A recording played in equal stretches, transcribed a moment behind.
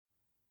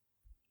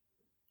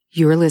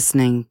You're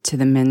listening to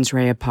the Mens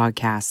Rea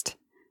podcast,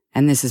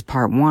 and this is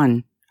part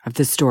 1 of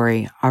the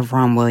story of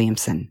Ron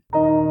Williamson.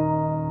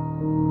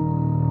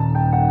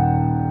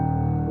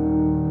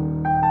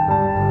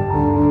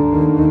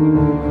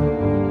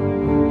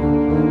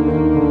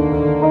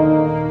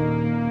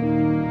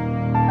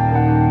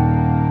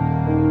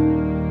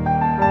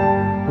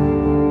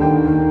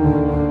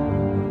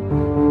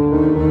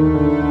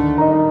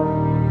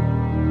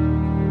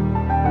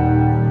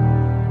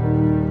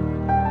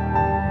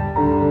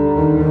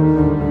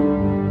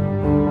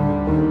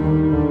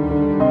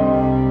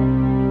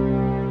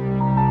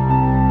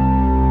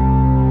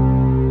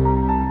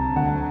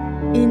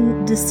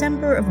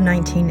 December of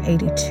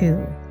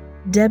 1982,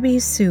 Debbie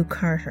Sue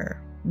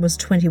Carter was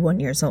 21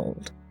 years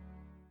old.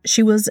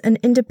 She was an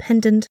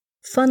independent,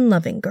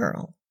 fun-loving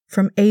girl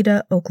from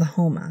Ada,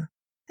 Oklahoma,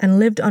 and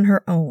lived on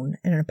her own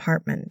in an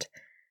apartment.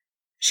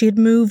 She had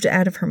moved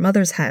out of her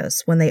mother's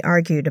house when they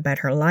argued about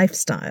her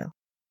lifestyle.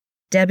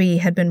 Debbie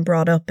had been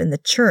brought up in the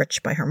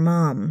church by her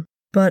mom,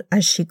 but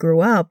as she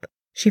grew up,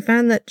 she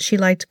found that she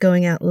liked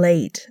going out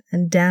late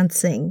and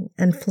dancing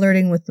and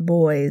flirting with the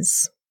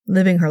boys,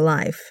 living her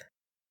life.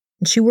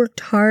 And she worked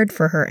hard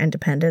for her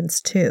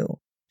independence, too.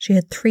 She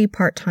had 3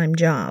 part-time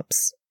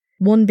jobs,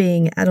 one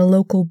being at a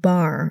local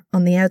bar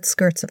on the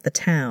outskirts of the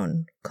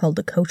town called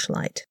the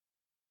Coachlight.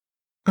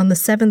 On the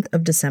 7th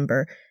of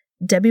December,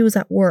 Debbie was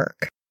at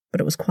work,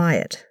 but it was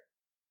quiet.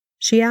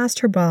 She asked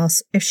her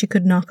boss if she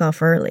could knock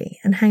off early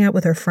and hang out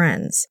with her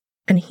friends,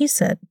 and he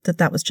said that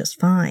that was just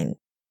fine.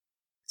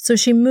 So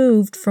she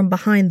moved from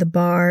behind the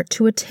bar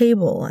to a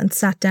table and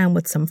sat down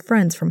with some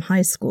friends from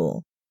high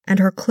school, and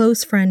her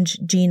close friend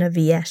Gina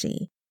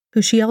Vietti,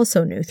 who she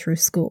also knew through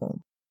school.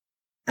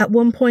 At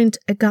one point,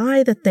 a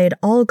guy that they'd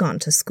all gone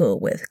to school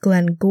with,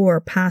 Glenn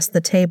Gore, passed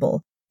the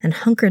table and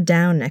hunkered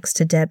down next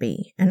to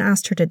Debbie and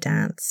asked her to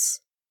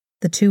dance.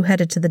 The two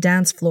headed to the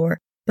dance floor,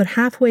 but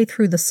halfway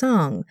through the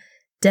song,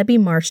 Debbie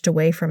marched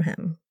away from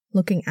him,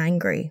 looking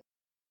angry.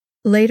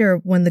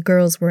 Later, when the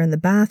girls were in the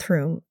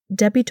bathroom,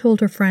 Debbie told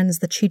her friends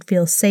that she'd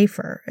feel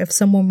safer if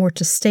someone were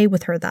to stay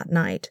with her that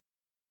night,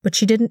 but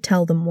she didn't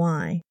tell them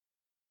why.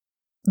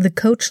 The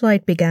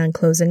Coachlight began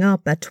closing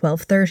up at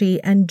 12:30,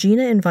 and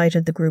Gina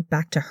invited the group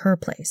back to her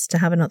place to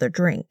have another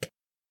drink.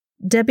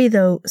 Debbie,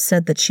 though,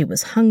 said that she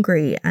was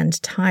hungry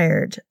and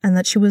tired, and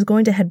that she was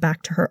going to head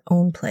back to her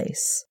own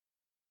place.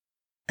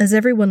 As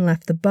everyone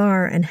left the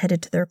bar and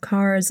headed to their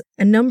cars,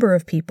 a number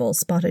of people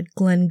spotted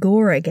Glenn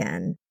Gore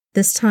again,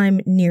 this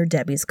time near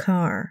Debbie's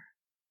car.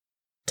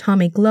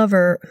 Tommy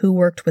Glover, who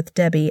worked with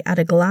Debbie at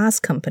a glass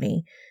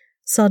company,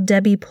 saw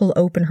Debbie pull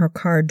open her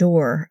car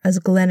door as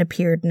Glenn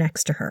appeared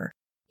next to her.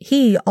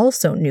 He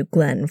also knew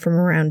Glenn from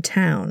around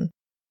town.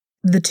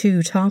 The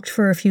two talked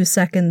for a few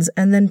seconds,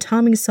 and then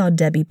Tommy saw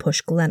Debbie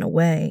push Glenn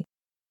away.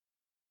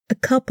 A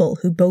couple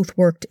who both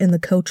worked in the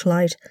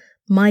Coachlight,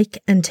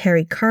 Mike and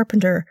Terry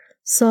Carpenter,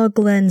 saw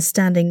Glenn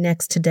standing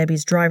next to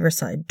Debbie's driver's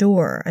side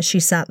door as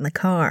she sat in the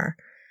car.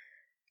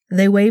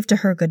 They waved to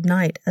her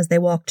goodnight as they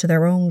walked to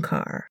their own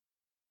car.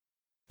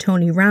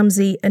 Tony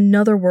Ramsey,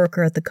 another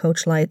worker at the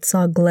Coachlight,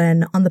 saw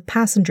Glenn on the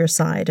passenger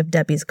side of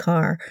Debbie's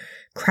car,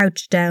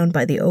 crouched down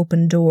by the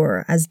open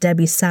door as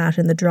Debbie sat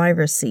in the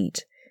driver's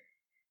seat.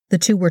 The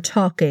two were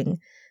talking,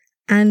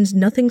 and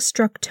nothing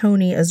struck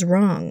Tony as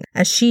wrong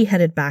as she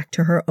headed back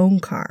to her own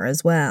car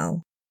as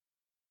well.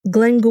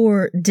 Glenn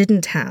Gore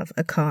didn't have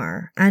a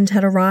car and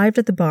had arrived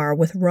at the bar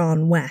with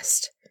Ron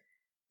West.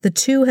 The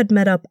two had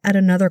met up at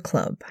another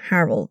club,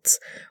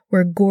 Harold's,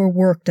 where Gore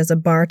worked as a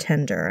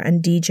bartender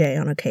and DJ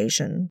on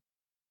occasion.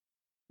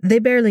 They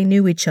barely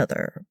knew each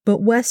other,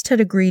 but West had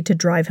agreed to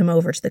drive him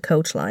over to the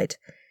Coachlight.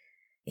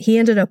 He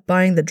ended up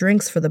buying the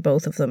drinks for the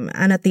both of them,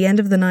 and at the end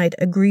of the night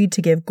agreed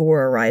to give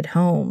Gore a ride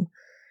home.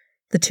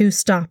 The two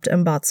stopped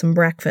and bought some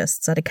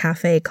breakfasts at a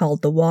cafe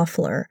called The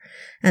Waffler,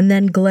 and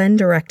then Glenn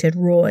directed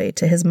Roy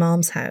to his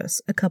mom's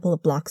house a couple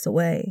of blocks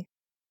away.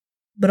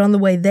 But on the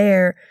way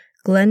there,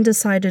 Glenn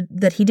decided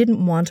that he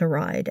didn't want a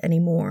ride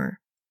anymore,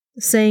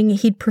 saying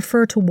he'd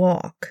prefer to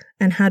walk,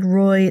 and had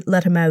Roy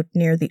let him out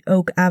near the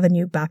Oak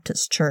Avenue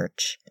Baptist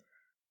Church.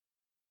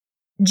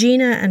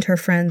 Gina and her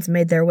friends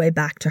made their way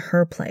back to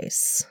her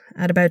place.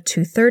 At about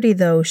 2:30,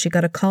 though, she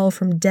got a call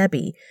from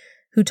Debbie,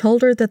 who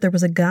told her that there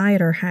was a guy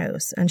at her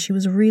house, and she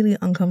was really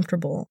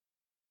uncomfortable.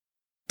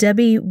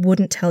 Debbie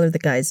wouldn't tell her the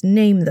guy's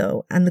name,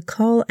 though, and the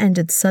call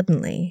ended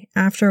suddenly,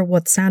 after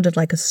what sounded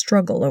like a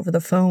struggle over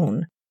the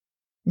phone.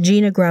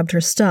 Gina grabbed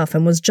her stuff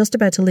and was just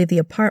about to leave the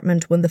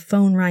apartment when the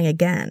phone rang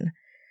again.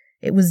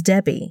 It was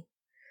Debbie.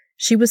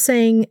 She was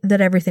saying that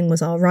everything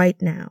was all right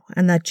now,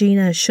 and that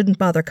Gina shouldn't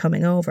bother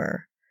coming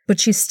over. But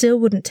she still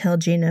wouldn't tell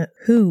Gina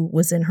who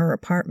was in her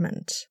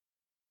apartment.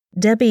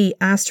 Debbie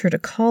asked her to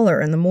call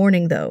her in the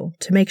morning, though,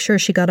 to make sure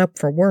she got up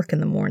for work in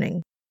the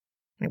morning.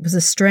 It was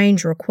a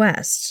strange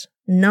request,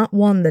 not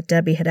one that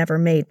Debbie had ever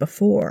made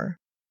before.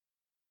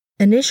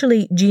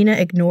 Initially, Gina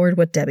ignored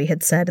what Debbie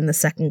had said in the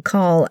second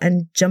call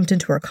and jumped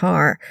into her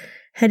car,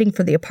 heading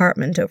for the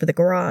apartment over the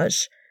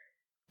garage.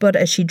 But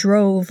as she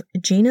drove,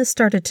 Gina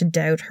started to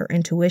doubt her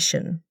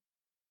intuition.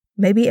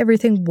 Maybe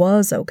everything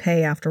was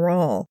okay after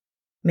all.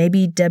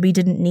 Maybe Debbie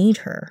didn't need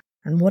her.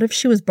 And what if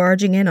she was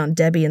barging in on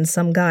Debbie and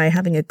some guy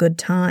having a good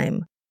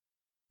time?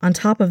 On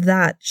top of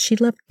that,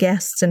 she'd left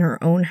guests in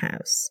her own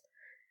house.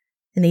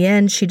 In the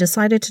end, she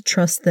decided to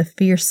trust the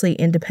fiercely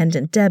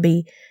independent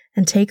Debbie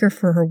and take her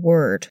for her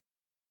word.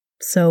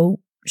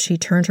 So she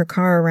turned her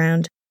car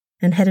around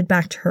and headed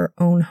back to her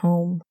own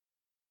home.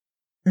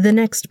 The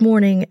next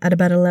morning at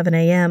about 11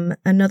 a.m.,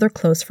 another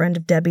close friend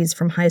of Debbie's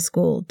from high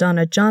school,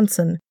 Donna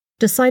Johnson,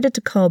 decided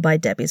to call by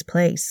Debbie's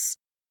place.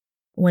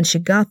 When she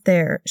got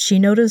there, she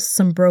noticed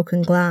some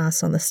broken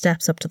glass on the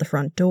steps up to the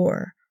front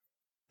door.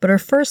 But her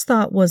first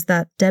thought was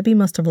that Debbie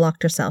must have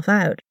locked herself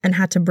out and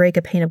had to break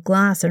a pane of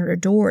glass in her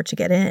door to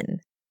get in.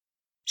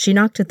 She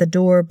knocked at the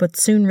door, but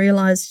soon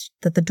realized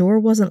that the door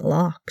wasn't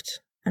locked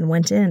and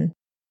went in.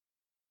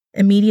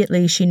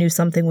 Immediately, she knew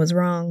something was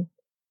wrong.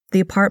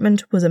 The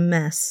apartment was a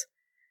mess.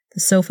 The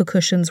sofa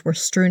cushions were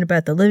strewn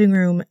about the living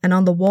room, and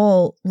on the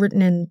wall,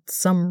 written in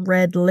some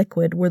red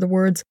liquid, were the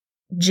words,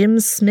 "Jim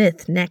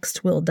Smith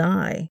next will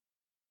die."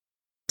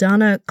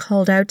 Donna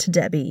called out to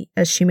Debbie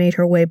as she made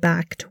her way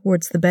back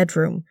towards the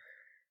bedroom.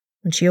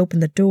 When she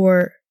opened the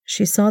door,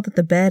 she saw that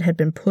the bed had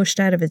been pushed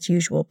out of its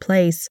usual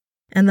place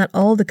and that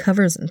all the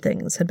covers and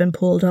things had been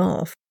pulled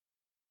off.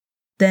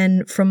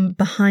 Then, from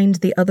behind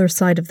the other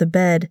side of the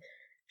bed,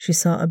 she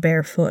saw a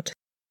bare foot.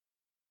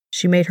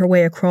 She made her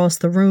way across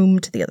the room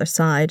to the other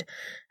side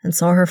and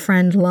saw her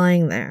friend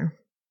lying there,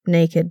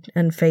 naked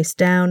and face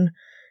down,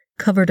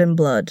 covered in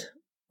blood,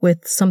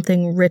 with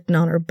something written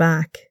on her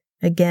back,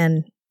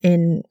 again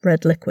in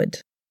red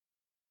liquid.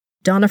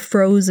 Donna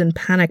froze in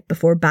panic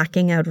before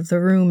backing out of the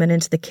room and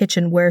into the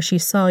kitchen, where she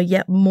saw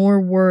yet more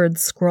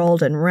words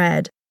scrawled in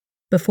red,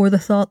 before the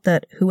thought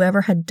that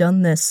whoever had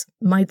done this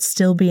might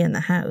still be in the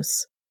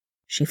house.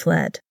 She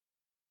fled.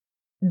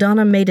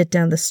 Donna made it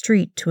down the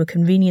street to a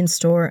convenience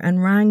store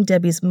and rang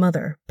Debbie's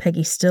mother,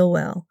 Peggy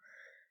Stillwell.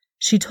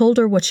 She told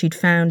her what she'd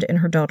found in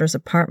her daughter's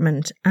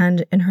apartment,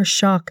 and in her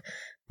shock,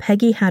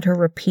 Peggy had her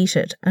repeat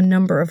it a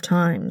number of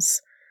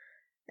times.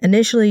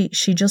 Initially,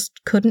 she just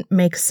couldn't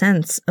make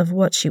sense of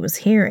what she was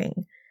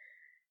hearing.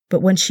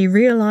 But when she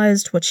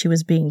realized what she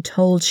was being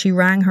told, she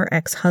rang her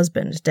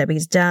ex-husband,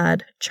 Debbie's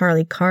dad,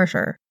 Charlie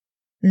Carter.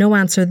 No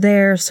answer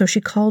there, so she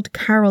called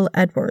Carol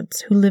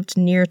Edwards, who lived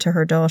near to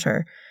her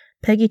daughter.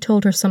 Peggy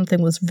told her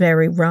something was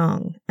very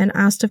wrong and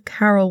asked if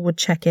Carol would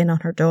check in on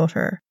her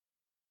daughter.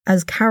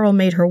 As Carol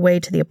made her way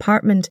to the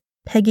apartment,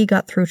 Peggy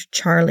got through to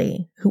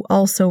Charlie, who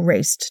also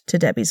raced to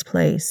Debbie's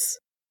place.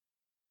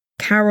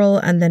 Carol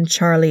and then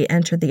Charlie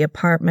entered the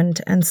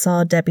apartment and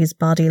saw Debbie's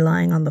body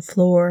lying on the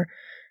floor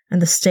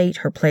and the state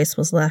her place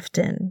was left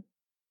in.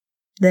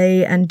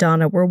 They and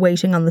Donna were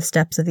waiting on the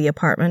steps of the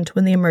apartment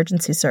when the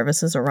emergency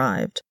services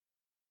arrived.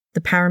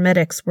 The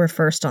paramedics were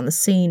first on the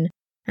scene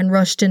and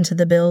rushed into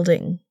the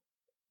building.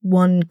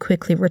 One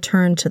quickly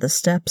returned to the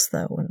steps,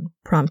 though, and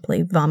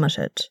promptly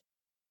vomited.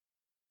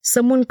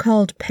 Someone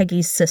called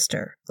Peggy's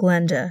sister,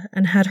 Glenda,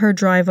 and had her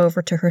drive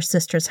over to her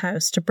sister's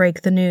house to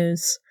break the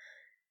news.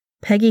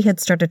 Peggy had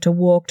started to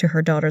walk to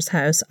her daughter's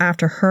house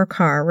after her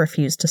car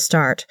refused to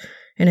start,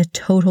 in a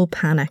total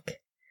panic.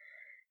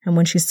 And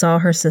when she saw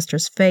her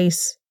sister's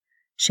face,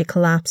 she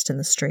collapsed in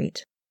the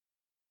street.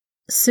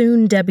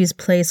 Soon Debbie's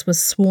place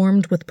was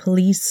swarmed with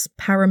police,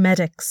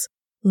 paramedics,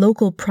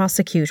 local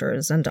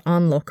prosecutors, and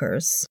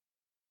onlookers.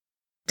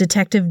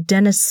 Detective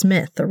Dennis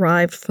Smith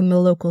arrived from the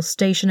local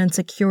station and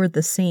secured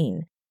the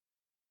scene.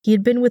 He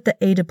had been with the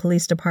Ada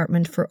Police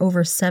Department for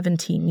over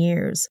 17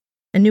 years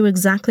and knew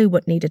exactly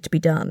what needed to be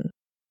done.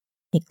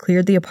 He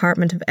cleared the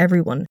apartment of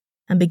everyone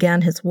and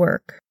began his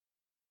work.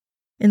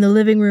 In the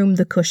living room,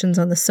 the cushions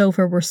on the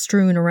sofa were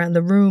strewn around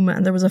the room,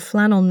 and there was a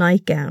flannel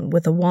nightgown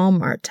with a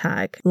Walmart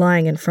tag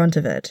lying in front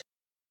of it.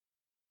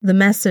 The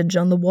message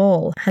on the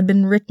wall had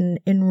been written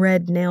in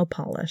red nail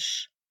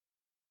polish.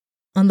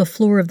 On the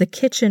floor of the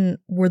kitchen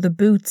were the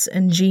boots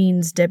and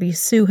jeans Debbie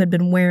Sue had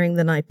been wearing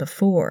the night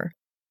before,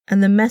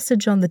 and the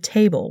message on the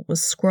table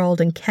was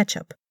scrawled in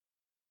ketchup.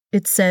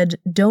 It said,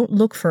 "Don't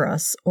look for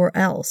us or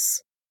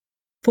else."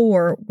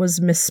 For was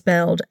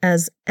misspelled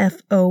as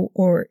F-O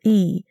or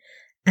E,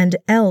 and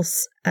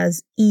else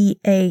as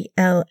E-A-L-S-E.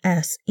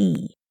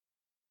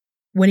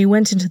 When he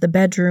went into the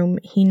bedroom,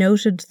 he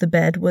noted the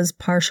bed was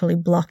partially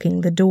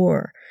blocking the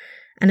door,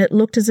 and it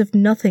looked as if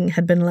nothing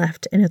had been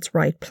left in its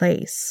right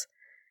place.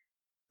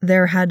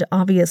 There had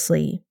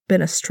obviously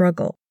been a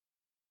struggle.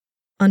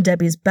 On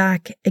Debbie's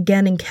back,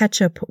 again in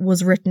ketchup,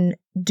 was written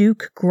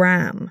Duke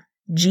Graham,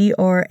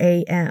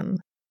 G-R-A-M.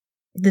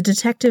 The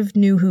detective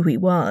knew who he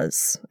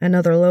was,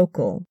 another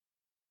local.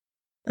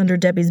 Under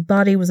Debbie's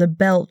body was a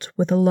belt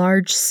with a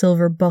large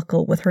silver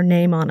buckle with her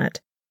name on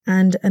it,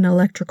 and an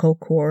electrical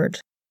cord.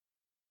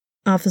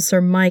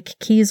 Officer Mike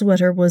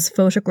Kieswetter was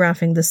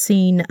photographing the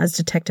scene as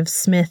Detective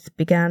Smith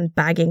began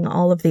bagging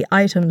all of the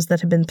items that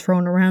had been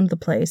thrown around the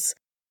place,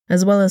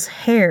 as well as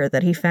hair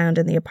that he found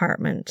in the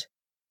apartment.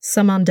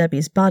 Some on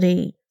Debbie's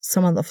body,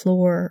 some on the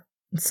floor,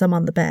 and some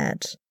on the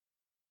bed.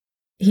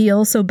 He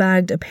also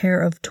bagged a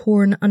pair of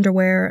torn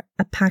underwear,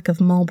 a pack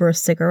of Marlboro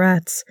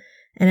cigarettes,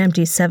 an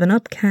empty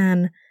 7-Up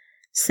can,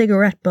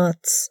 cigarette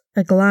butts,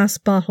 a glass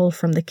bottle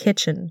from the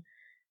kitchen,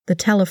 the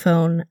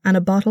telephone, and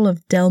a bottle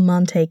of Del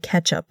Monte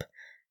ketchup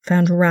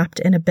found wrapped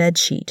in a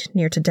bedsheet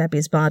near to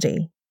Debbie's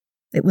body.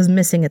 It was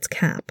missing its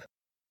cap.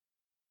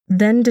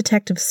 Then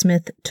Detective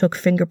Smith took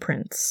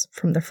fingerprints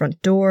from the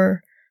front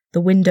door,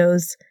 the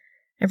windows,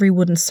 every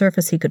wooden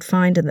surface he could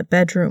find in the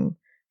bedroom,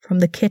 from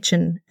the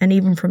kitchen, and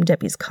even from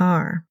Debbie's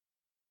car.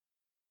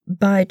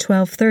 By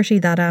 12:30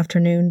 that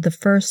afternoon, the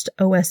first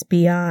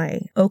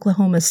OSBI,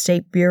 Oklahoma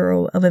State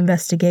Bureau of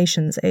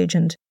Investigations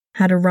agent,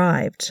 had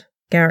arrived,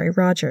 Gary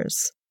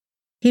Rogers.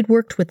 He'd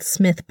worked with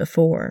Smith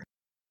before.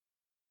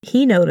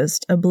 He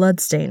noticed a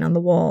bloodstain on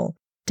the wall,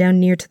 down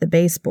near to the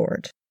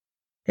baseboard.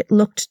 It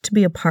looked to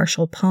be a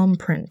partial palm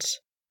print,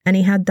 and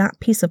he had that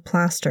piece of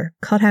plaster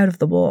cut out of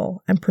the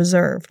wall and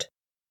preserved.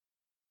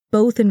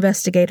 Both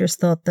investigators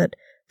thought that,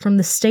 from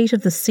the state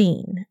of the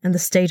scene and the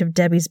state of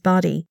Debbie's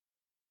body,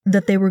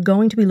 that they were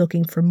going to be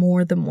looking for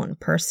more than one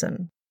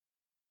person.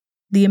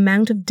 The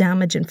amount of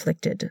damage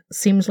inflicted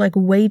seemed like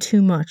way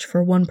too much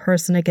for one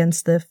person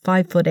against the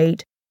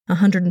 5'8",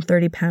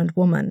 130-pound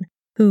woman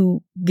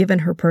who, given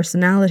her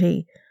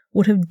personality,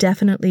 would have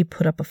definitely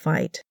put up a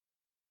fight.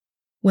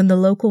 When the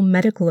local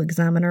medical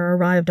examiner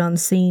arrived on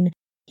scene,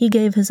 he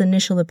gave his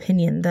initial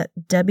opinion that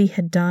Debbie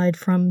had died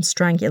from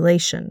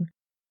strangulation,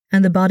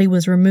 and the body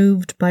was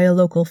removed by a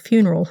local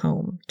funeral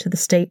home to the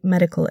state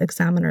medical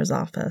examiner's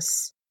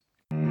office.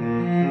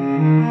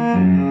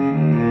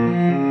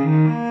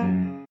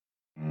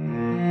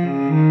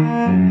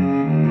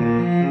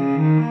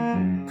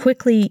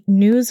 Quickly,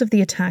 news of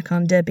the attack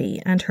on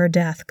Debbie and her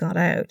death got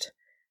out.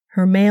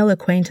 Her male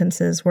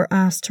acquaintances were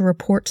asked to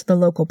report to the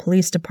local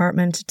police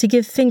department to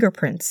give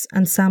fingerprints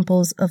and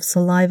samples of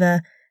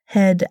saliva,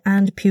 head,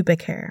 and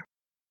pubic hair.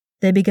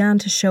 They began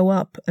to show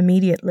up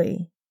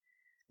immediately.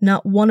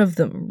 Not one of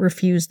them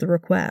refused the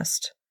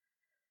request.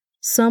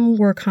 Some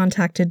were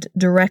contacted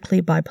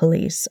directly by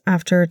police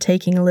after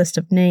taking a list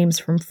of names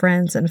from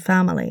friends and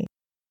family,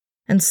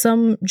 and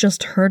some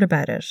just heard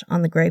about it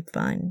on the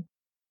grapevine.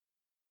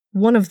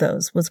 One of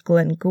those was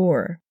Glenn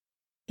Gore.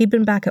 He'd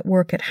been back at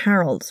work at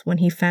Harold's when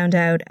he found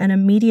out and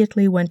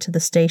immediately went to the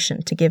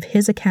station to give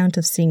his account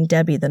of seeing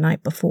Debbie the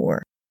night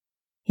before.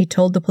 He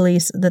told the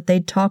police that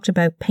they'd talked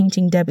about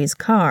painting Debbie's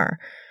car,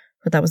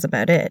 but that was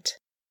about it.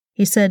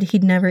 He said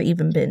he'd never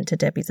even been to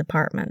Debbie's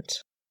apartment.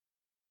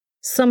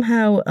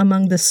 Somehow,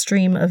 among the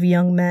stream of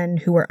young men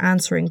who were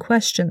answering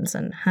questions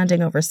and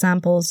handing over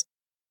samples,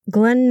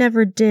 Glenn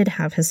never did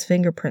have his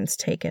fingerprints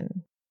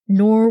taken,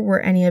 nor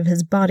were any of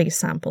his body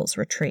samples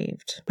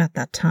retrieved at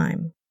that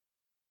time.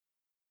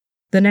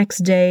 The next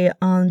day,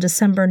 on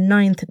December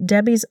 9th,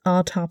 Debbie's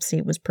autopsy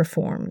was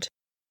performed.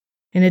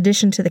 In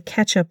addition to the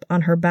ketchup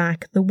on her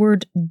back, the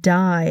word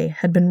die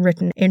had been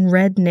written in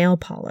red nail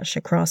polish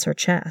across her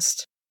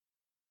chest.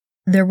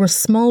 There were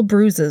small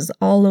bruises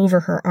all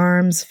over her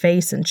arms,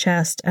 face, and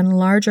chest, and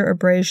larger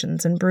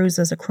abrasions and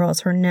bruises across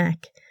her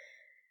neck.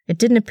 It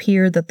didn't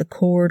appear that the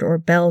cord or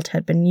belt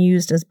had been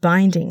used as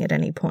binding at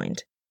any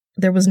point.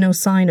 There was no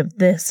sign of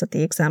this at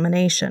the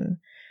examination.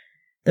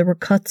 There were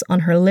cuts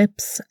on her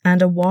lips,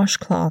 and a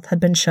washcloth had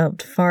been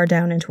shoved far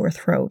down into her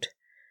throat.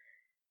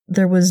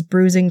 There was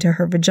bruising to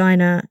her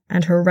vagina,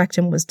 and her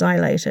rectum was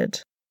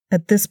dilated.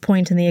 At this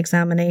point in the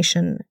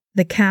examination,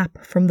 the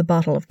cap from the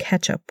bottle of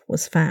ketchup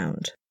was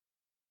found.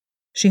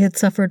 She had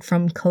suffered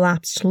from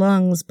collapsed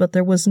lungs, but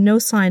there was no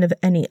sign of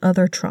any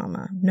other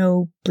trauma,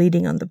 no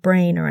bleeding on the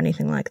brain or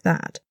anything like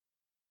that.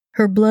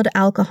 Her blood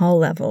alcohol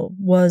level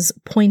was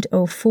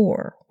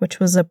 0.04, which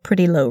was a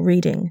pretty low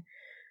reading.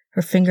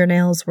 Her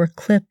fingernails were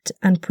clipped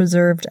and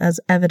preserved as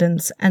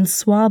evidence, and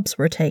swabs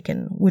were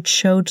taken, which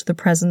showed the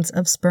presence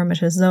of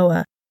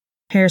spermatozoa.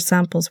 Hair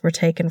samples were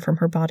taken from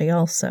her body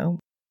also.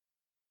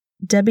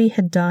 Debbie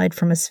had died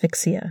from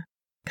asphyxia,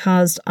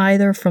 caused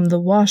either from the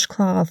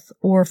washcloth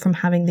or from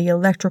having the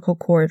electrical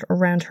cord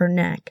around her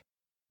neck,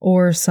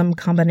 or some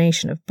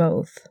combination of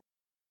both.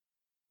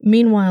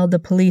 Meanwhile, the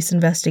police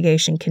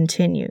investigation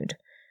continued.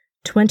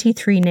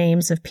 23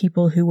 names of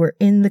people who were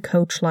in the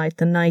coach light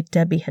the night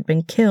Debbie had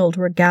been killed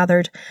were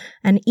gathered,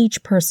 and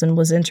each person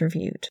was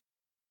interviewed.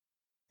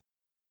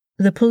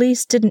 The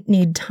police didn't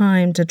need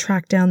time to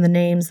track down the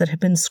names that had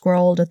been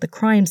scrawled at the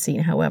crime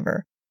scene,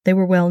 however. They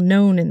were well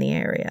known in the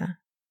area.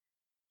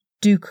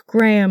 Duke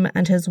Graham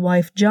and his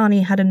wife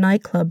Johnny had a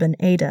nightclub in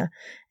Ada,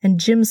 and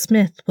Jim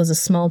Smith was a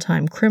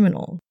small-time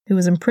criminal who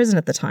was in prison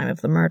at the time of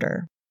the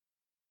murder.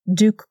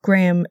 Duke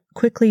Graham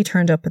quickly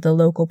turned up at the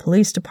local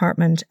police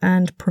department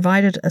and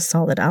provided a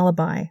solid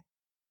alibi.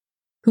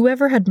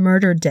 Whoever had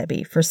murdered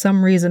Debbie for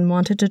some reason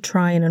wanted to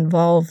try and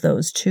involve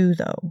those two,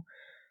 though,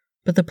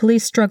 but the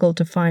police struggled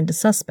to find a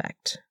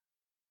suspect.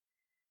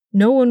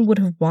 No one would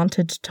have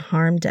wanted to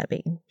harm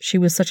Debbie. She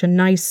was such a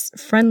nice,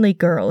 friendly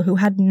girl who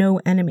had no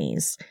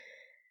enemies.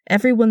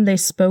 Everyone they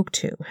spoke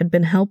to had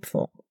been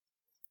helpful.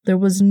 There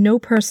was no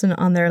person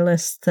on their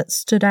list that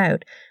stood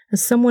out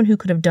as someone who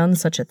could have done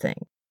such a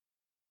thing.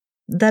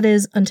 That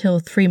is, until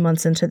 3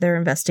 months into their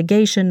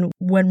investigation,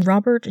 when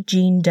Robert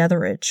Gene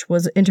Detheridge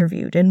was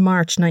interviewed in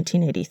March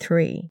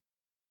 1983.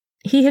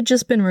 He had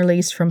just been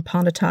released from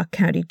Pontotoc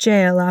County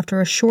Jail after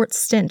a short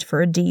stint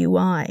for a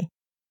DUI.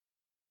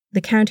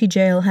 The county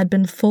jail had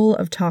been full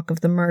of talk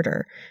of the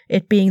murder,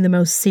 it being the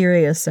most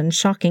serious and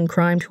shocking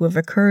crime to have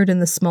occurred in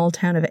the small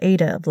town of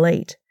Ada of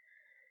late.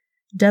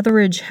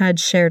 Detheridge had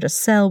shared a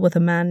cell with a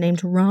man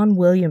named Ron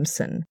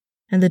Williamson,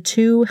 and the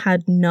two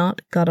had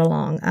not got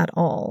along at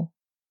all.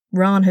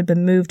 Ron had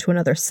been moved to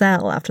another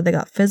cell after they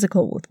got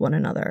physical with one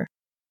another.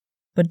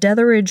 But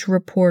Detheridge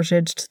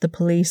reported to the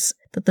police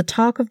that the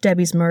talk of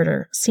Debbie's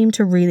murder seemed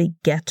to really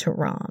get to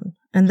Ron,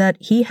 and that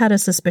he had a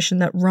suspicion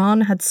that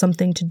Ron had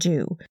something to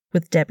do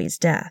with Debbie's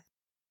death.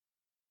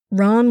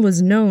 Ron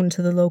was known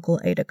to the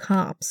local Ada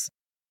cops.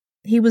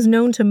 He was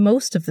known to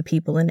most of the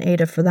people in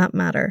Ada for that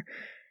matter.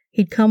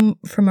 He'd come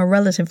from a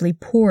relatively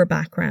poor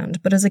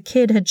background, but as a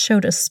kid had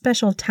showed a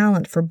special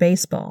talent for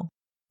baseball,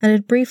 and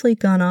had briefly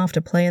gone off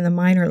to play in the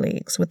minor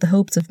leagues with the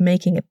hopes of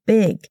making it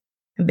big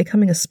and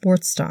becoming a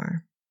sports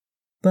star.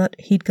 But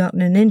he'd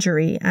gotten an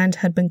injury and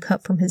had been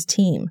cut from his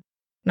team,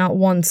 not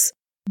once,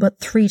 but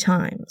 3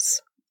 times.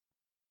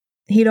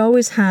 He'd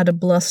always had a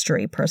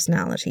blustery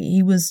personality.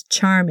 He was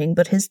charming,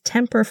 but his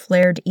temper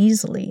flared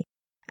easily,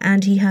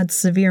 and he had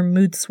severe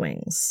mood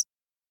swings.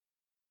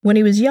 When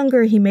he was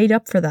younger, he made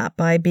up for that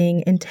by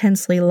being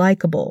intensely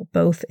likable,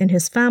 both in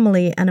his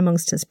family and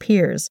amongst his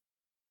peers.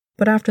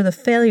 But after the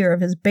failure of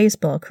his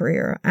baseball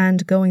career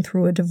and going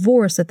through a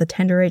divorce at the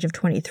tender age of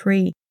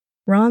 23,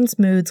 Ron's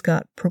moods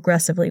got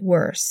progressively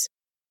worse.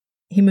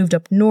 He moved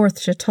up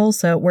north to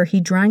Tulsa, where he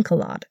drank a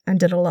lot and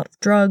did a lot of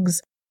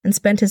drugs and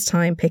spent his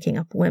time picking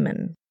up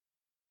women.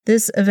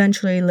 This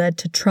eventually led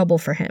to trouble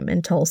for him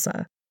in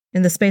Tulsa.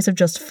 In the space of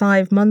just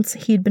 5 months,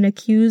 he'd been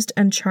accused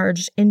and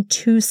charged in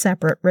 2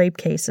 separate rape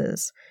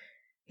cases.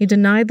 He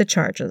denied the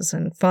charges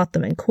and fought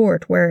them in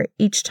court, where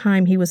each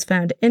time he was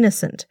found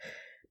innocent.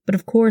 But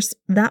of course,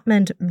 that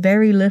meant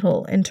very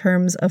little in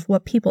terms of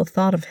what people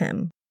thought of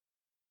him.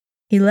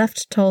 He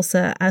left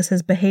Tulsa as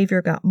his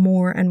behavior got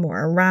more and more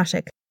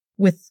erratic,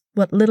 with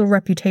what little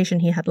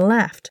reputation he had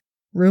left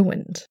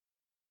ruined.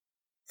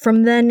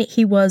 From then,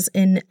 he was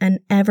in an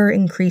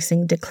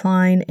ever-increasing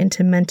decline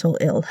into mental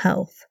ill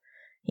health.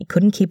 He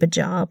couldn't keep a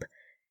job.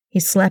 He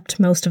slept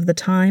most of the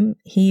time.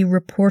 He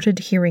reported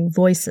hearing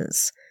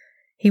voices.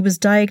 He was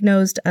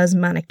diagnosed as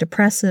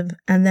manic-depressive,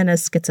 and then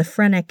as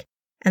schizophrenic,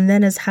 and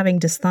then as having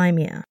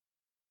dysthymia.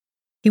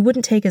 He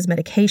wouldn't take his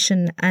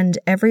medication, and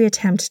every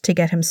attempt to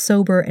get him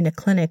sober in a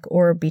clinic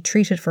or be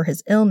treated for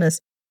his illness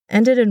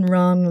ended in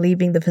Ron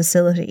leaving the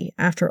facility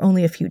after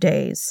only a few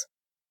days.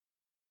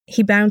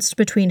 He bounced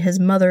between his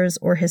mother's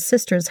or his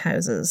sister's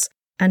houses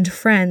and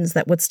friends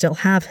that would still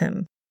have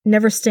him,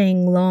 never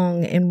staying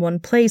long in one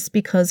place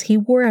because he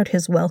wore out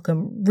his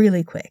welcome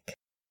really quick.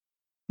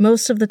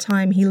 Most of the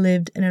time he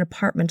lived in an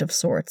apartment of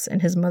sorts in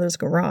his mother's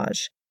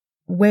garage,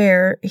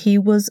 where he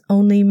was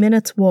only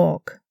minutes'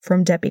 walk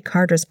from Debbie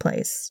Carter's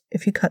place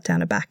if you cut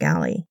down a back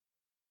alley.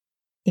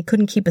 He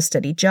couldn't keep a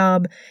steady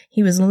job,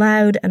 he was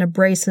loud and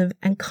abrasive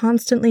and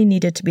constantly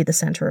needed to be the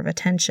center of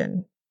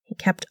attention. He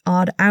kept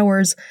odd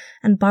hours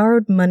and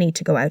borrowed money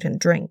to go out and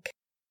drink.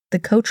 The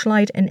Coach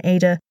Light in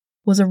Ada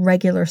was a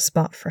regular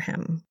spot for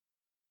him.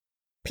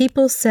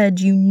 People said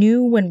you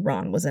knew when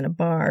Ron was in a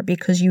bar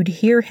because you'd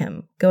hear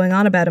him going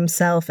on about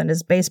himself and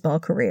his baseball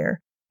career.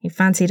 He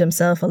fancied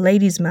himself a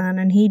ladies' man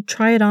and he'd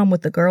try it on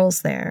with the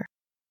girls there.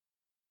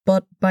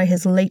 But by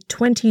his late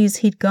 20s,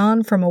 he'd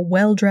gone from a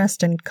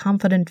well-dressed and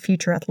confident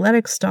future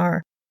athletics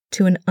star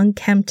to an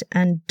unkempt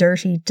and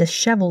dirty,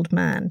 disheveled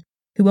man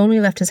who only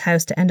left his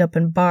house to end up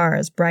in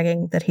bars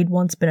bragging that he'd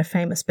once been a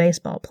famous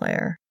baseball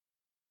player.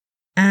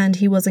 And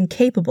he was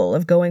incapable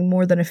of going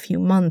more than a few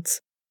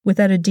months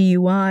without a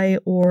DUI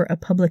or a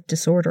public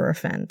disorder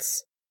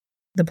offense.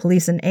 The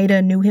police in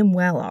Ada knew him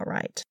well, all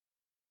right.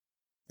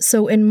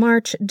 So in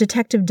March,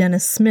 Detective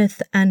Dennis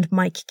Smith and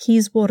Mike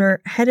Keyswater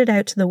headed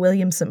out to the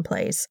Williamson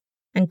place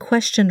and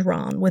questioned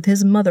Ron with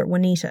his mother,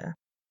 Juanita.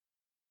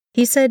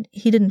 He said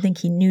he didn't think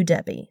he knew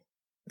Debbie,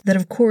 that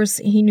of course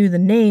he knew the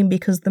name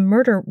because the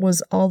murder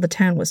was all the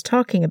town was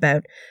talking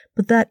about,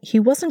 but that he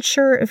wasn't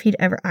sure if he'd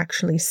ever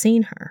actually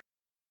seen her.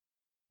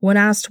 When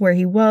asked where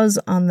he was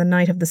on the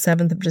night of the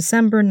 7th of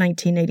December,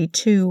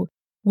 1982,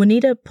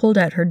 Juanita pulled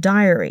out her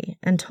diary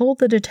and told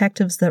the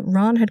detectives that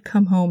Ron had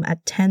come home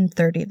at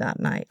 10:30 that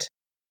night.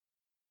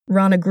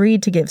 Ron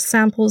agreed to give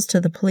samples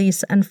to the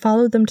police and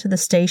followed them to the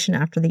station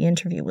after the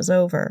interview was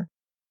over.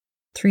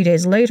 3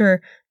 days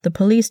later, the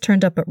police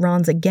turned up at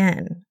Ron's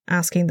again,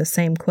 asking the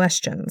same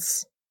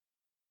questions.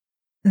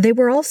 They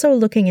were also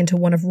looking into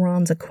one of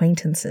Ron's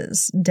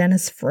acquaintances,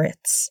 Dennis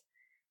Fritz.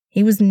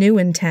 He was new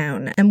in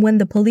town, and when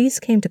the police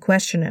came to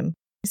question him,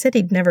 he said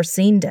he'd never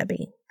seen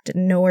Debbie,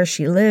 didn't know where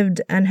she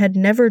lived, and had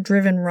never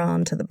driven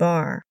Ron to the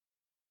bar.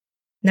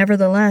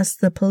 Nevertheless,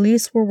 the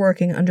police were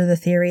working under the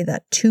theory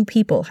that 2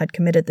 people had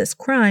committed this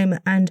crime,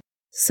 and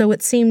so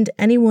it seemed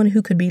anyone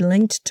who could be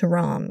linked to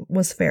Ron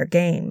was fair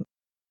game.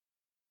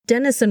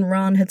 Dennis and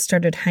Ron had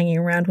started hanging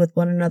around with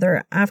one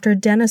another after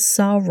Dennis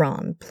saw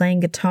Ron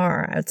playing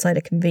guitar outside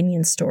a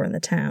convenience store in the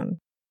town.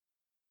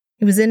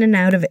 He was in and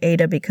out of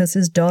Ada because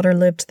his daughter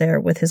lived there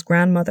with his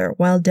grandmother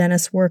while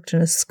Dennis worked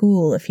in a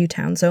school a few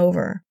towns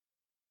over.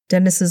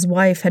 Dennis's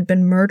wife had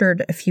been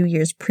murdered a few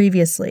years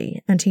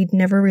previously, and he'd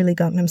never really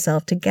gotten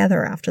himself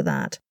together after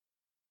that.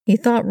 He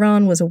thought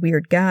Ron was a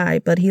weird guy,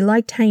 but he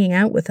liked hanging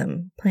out with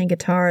him, playing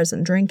guitars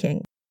and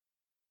drinking.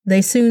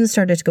 They soon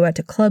started to go out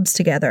to clubs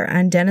together,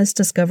 and Dennis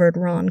discovered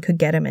Ron could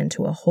get him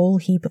into a whole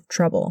heap of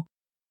trouble.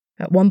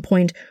 At one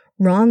point,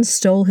 Ron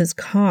stole his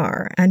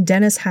car, and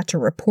Dennis had to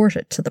report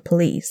it to the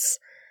police.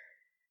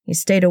 He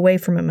stayed away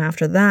from him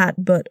after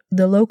that, but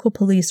the local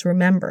police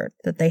remembered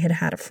that they had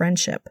had a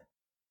friendship.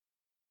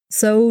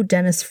 So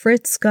Dennis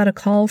Fritz got a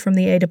call from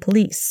the Ada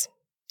police.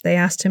 They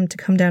asked him to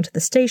come down to the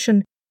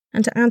station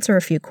and to answer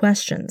a few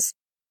questions.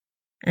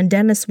 And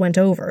Dennis went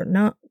over,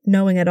 not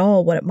knowing at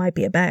all what it might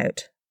be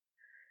about.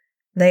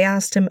 They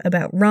asked him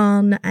about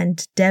Ron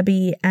and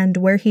Debbie and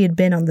where he had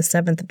been on the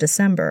 7th of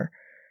December.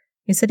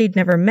 He said he'd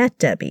never met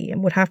Debbie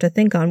and would have to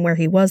think on where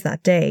he was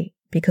that day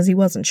because he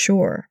wasn't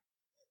sure.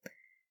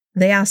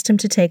 They asked him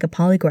to take a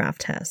polygraph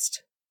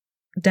test.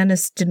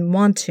 Dennis didn't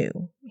want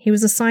to. He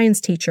was a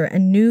science teacher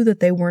and knew that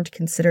they weren't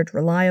considered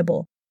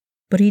reliable,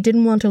 but he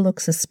didn't want to look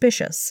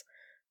suspicious,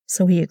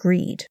 so he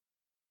agreed.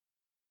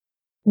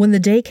 When the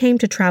day came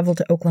to travel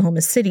to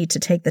Oklahoma City to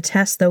take the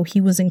test, though, he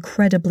was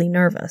incredibly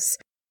nervous,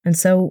 and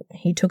so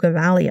he took a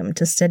Valium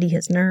to steady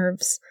his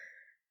nerves.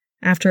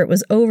 After it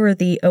was over,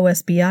 the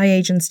OSBI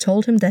agents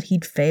told him that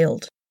he'd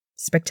failed,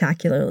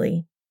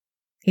 spectacularly.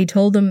 He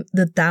told them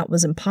that that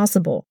was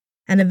impossible,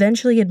 and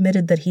eventually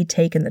admitted that he'd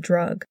taken the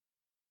drug.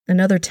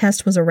 Another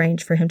test was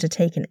arranged for him to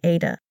take in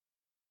Ada.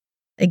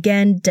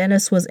 Again,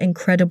 Dennis was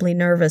incredibly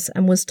nervous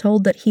and was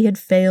told that he had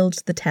failed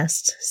the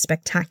test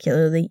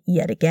spectacularly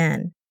yet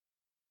again.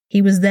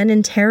 He was then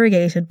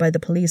interrogated by the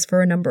police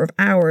for a number of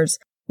hours,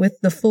 with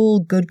the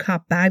full good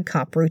cop, bad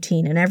cop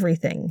routine and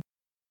everything.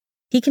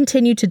 He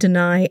continued to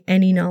deny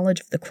any knowledge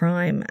of the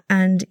crime,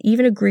 and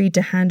even agreed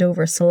to hand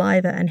over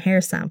saliva and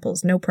hair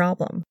samples, no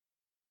problem.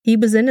 He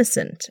was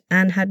innocent,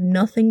 and had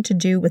nothing to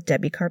do with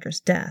Debbie Carter's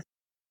death.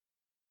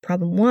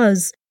 Problem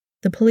was,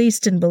 the police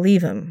didn't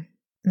believe him.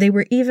 They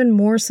were even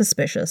more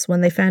suspicious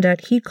when they found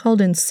out he'd called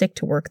in sick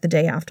to work the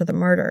day after the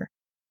murder.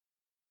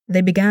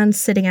 They began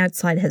sitting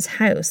outside his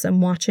house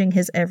and watching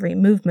his every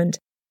movement,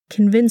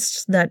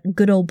 convinced that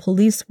good old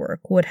police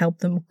work would help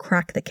them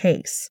crack the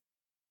case.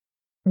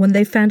 When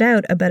they found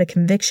out about a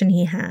conviction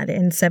he had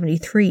in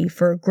 '73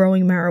 for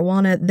growing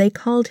marijuana, they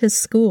called his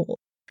school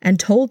and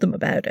told them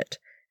about it,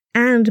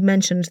 and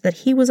mentioned that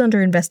he was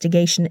under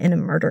investigation in a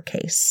murder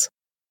case.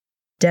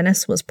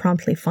 Dennis was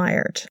promptly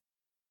fired.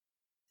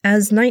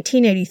 As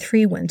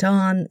 1983 went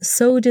on,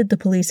 so did the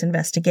police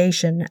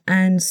investigation,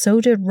 and so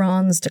did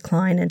Ron's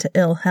decline into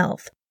ill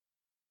health.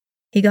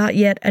 He got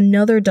yet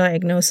another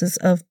diagnosis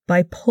of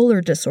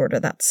bipolar disorder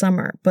that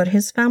summer, but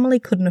his family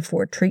couldn't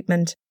afford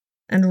treatment,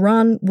 and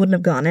Ron wouldn't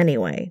have gone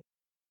anyway.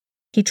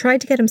 He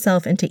tried to get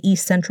himself into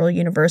East Central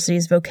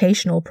University's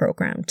vocational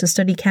program to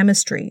study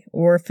chemistry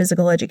or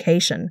physical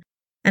education,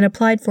 and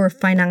applied for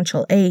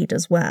financial aid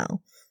as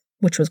well,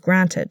 which was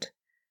granted.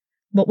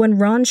 But when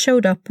Ron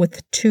showed up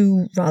with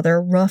two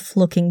rather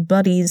rough-looking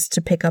buddies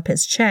to pick up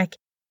his check,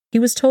 he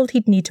was told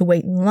he'd need to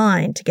wait in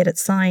line to get it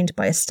signed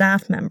by a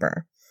staff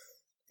member.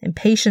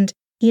 Impatient,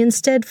 he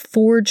instead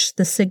forged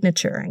the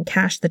signature and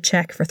cashed the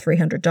check for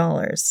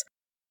 $300.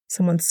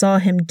 Someone saw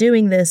him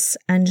doing this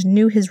and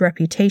knew his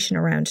reputation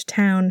around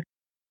town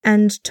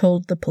and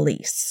told the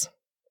police.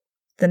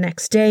 The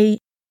next day,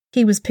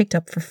 he was picked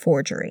up for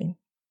forgery.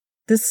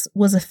 This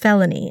was a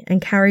felony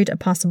and carried a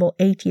possible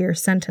 8-year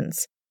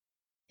sentence.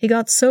 He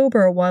got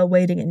sober while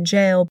waiting in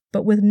jail,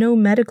 but with no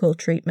medical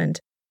treatment,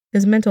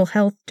 his mental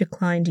health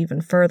declined even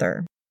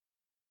further.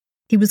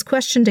 He was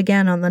questioned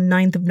again on the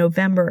 9th of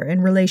November in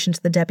relation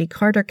to the Debbie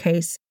Carter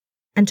case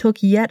and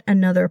took yet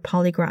another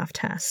polygraph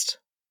test.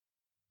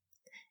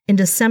 In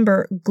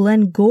December,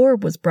 Glenn Gore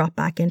was brought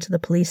back into the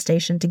police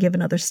station to give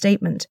another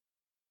statement.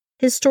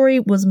 His story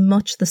was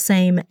much the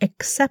same,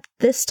 except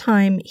this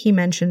time he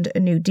mentioned a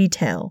new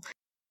detail.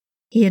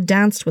 He had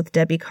danced with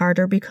Debbie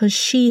Carter because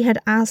she had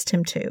asked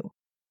him to,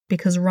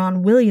 because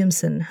Ron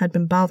Williamson had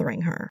been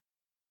bothering her.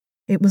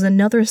 It was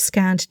another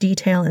scant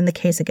detail in the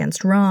case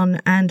against Ron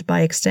and,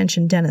 by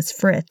extension, Dennis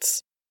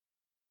Fritz.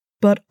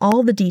 But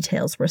all the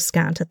details were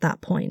scant at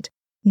that point.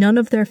 None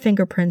of their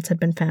fingerprints had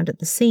been found at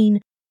the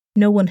scene,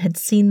 no one had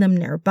seen them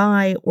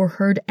nearby or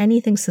heard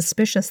anything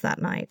suspicious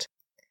that night.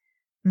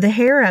 The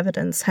hair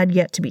evidence had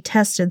yet to be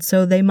tested,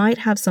 so they might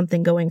have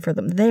something going for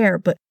them there,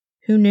 but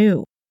who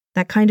knew?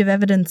 That kind of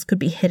evidence could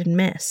be hit and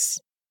miss.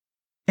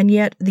 And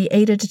yet the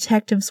Ada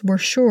detectives were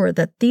sure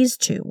that these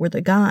two were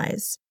the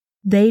guys.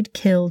 They'd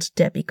killed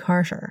Debbie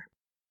Carter.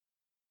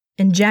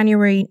 In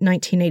January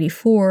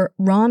 1984,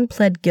 Ron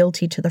pled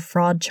guilty to the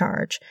fraud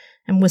charge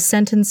and was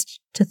sentenced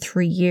to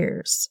 3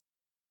 years.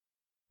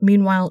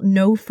 Meanwhile,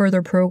 no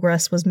further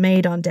progress was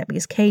made on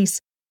Debbie's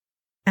case,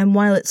 And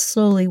while it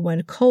slowly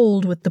went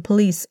cold with the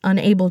police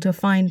unable to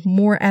find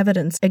more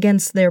evidence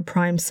against their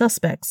prime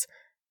suspects,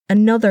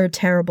 another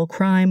terrible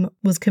crime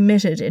was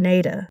committed in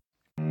Ada.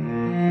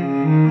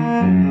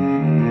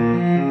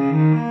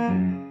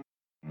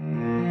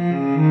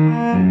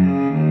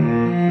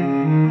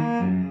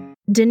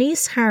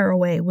 Denise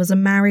Haraway was a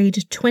married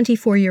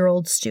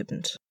 24-year-old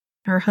student.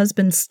 Her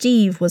husband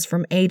Steve was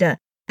from Ada,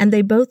 and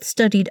they both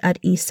studied at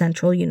East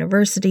Central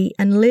University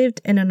and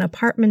lived in an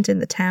apartment in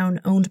the town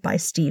owned by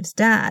Steve's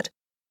dad,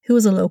 who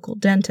was a local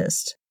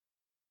dentist.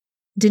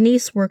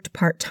 Denise worked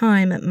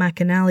part-time at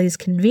McAnally's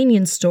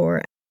convenience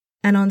store,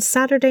 and on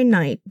Saturday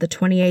night, the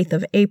 28th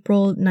of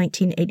April,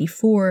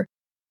 1984,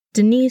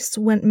 Denise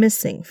went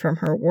missing from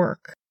her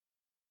work.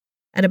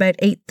 At about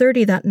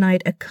 8:30 that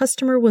night, a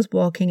customer was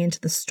walking into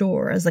the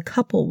store as the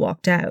couple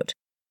walked out.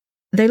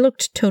 They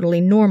looked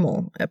totally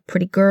normal, a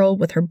pretty girl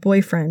with her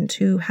boyfriend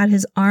who had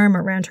his arm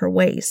around her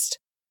waist.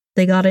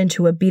 They got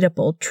into a beat-up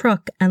old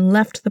truck and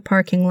left the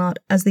parking lot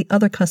as the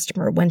other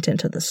customer went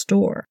into the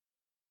store.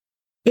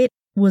 It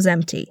was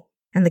empty,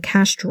 and the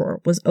cash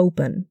drawer was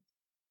open.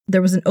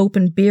 There was an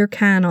open beer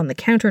can on the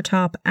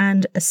countertop,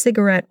 and a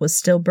cigarette was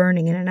still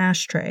burning in an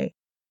ashtray.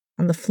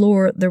 On the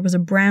floor, there was a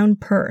brown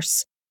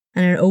purse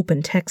and an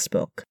open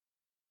textbook.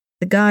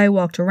 The guy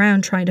walked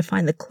around trying to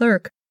find the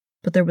clerk,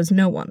 but there was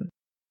no one.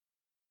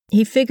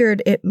 He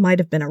figured it might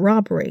have been a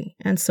robbery,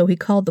 and so he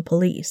called the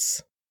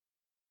police.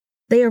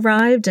 They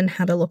arrived and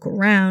had a look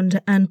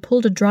around and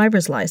pulled a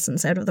driver's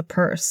license out of the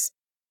purse.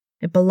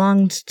 It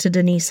belonged to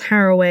Denise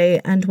Haraway,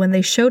 and when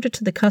they showed it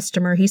to the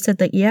customer, he said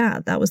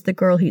that that was the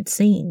girl he'd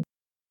seen.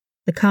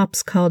 The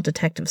cops called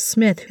Detective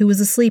Smith, who was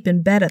asleep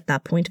in bed at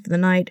that point of the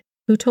night,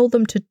 who told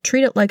them to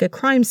treat it like a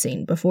crime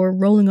scene before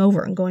rolling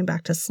over and going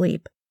back to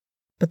sleep.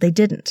 But they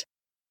didn't.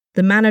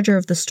 The manager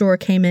of the store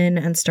came in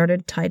and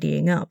started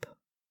tidying up.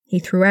 He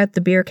threw out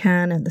the beer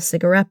can and the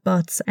cigarette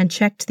butts and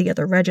checked the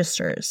other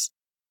registers.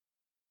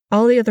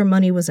 All the other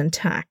money was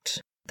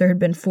intact. There had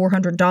been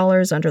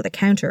 $400 under the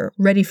counter,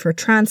 ready for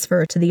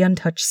transfer to the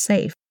untouched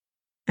safe,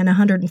 and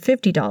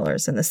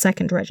 $150 in the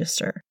second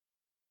register.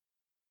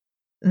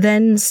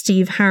 Then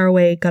Steve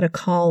Haraway got a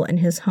call in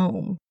his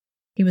home.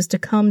 He was to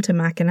come to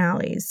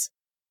McAnally's.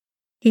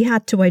 He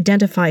had to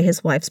identify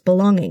his wife's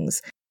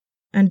belongings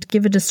and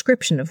give a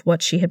description of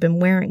what she had been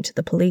wearing to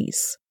the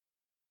police.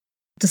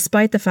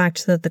 Despite the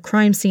fact that the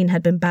crime scene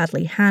had been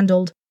badly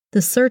handled,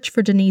 the search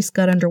for Denise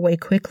got underway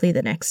quickly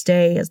the next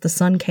day as the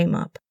sun came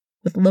up,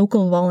 with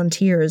local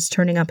volunteers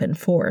turning up in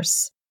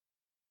force.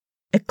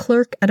 A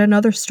clerk at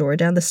another store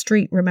down the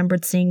street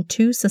remembered seeing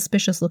two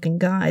suspicious-looking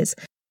guys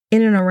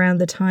in and around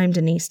the time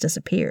Denise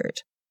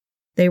disappeared.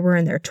 They were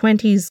in their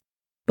 20s,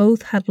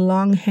 both had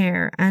long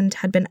hair, and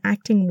had been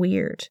acting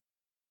weird.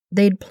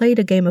 They'd played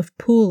a game of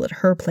pool at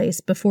her place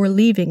before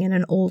leaving in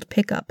an old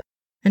pickup,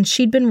 and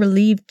she'd been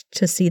relieved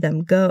to see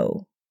them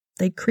go.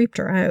 They'd creeped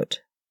her out.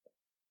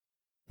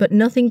 But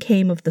nothing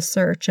came of the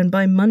search, and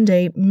by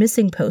Monday,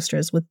 missing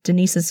posters with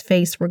Denise's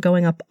face were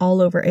going up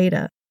all over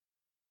Ada.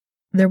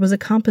 There was a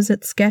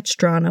composite sketch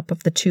drawn up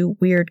of the two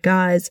weird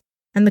guys,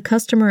 and the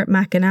customer at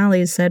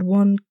McAnally's said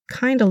one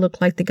kinda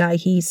looked like the guy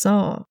he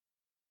saw.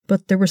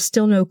 But there were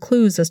still no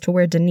clues as to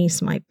where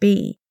Denise might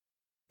be.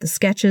 The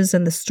sketches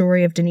and the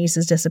story of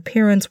Denise's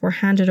disappearance were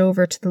handed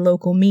over to the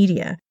local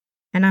media,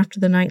 and after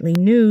the nightly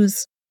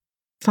news,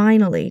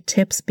 finally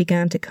tips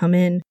began to come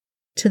in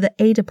to the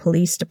Ada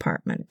Police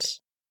Department.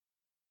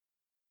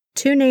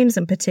 Two names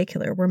in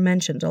particular were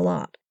mentioned a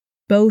lot,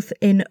 both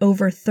in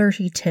over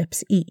 30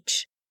 tips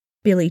each.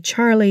 Billy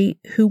Charlie,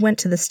 who went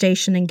to the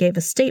station and gave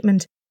a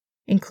statement,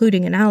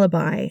 including an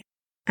alibi,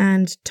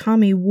 and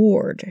Tommy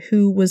Ward,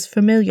 who was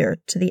familiar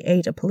to the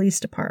Ada Police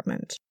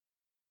Department.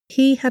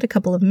 He had a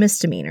couple of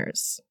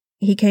misdemeanors.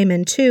 He came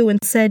in too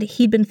and said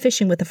he'd been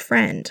fishing with a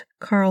friend,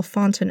 Carl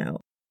Fontenot,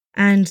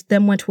 and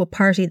then went to a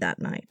party that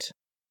night.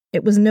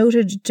 It was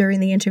noted during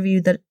the interview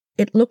that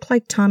it looked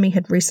like Tommy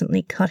had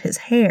recently cut his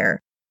hair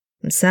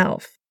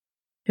himself.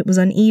 It was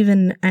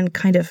uneven and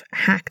kind of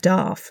hacked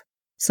off,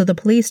 so the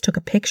police took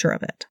a picture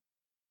of it.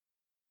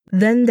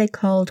 Then they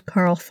called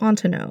Carl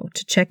Fontenot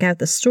to check out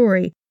the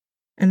story,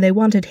 and they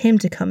wanted him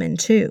to come in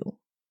too,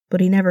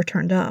 but he never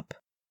turned up.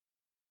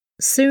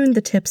 Soon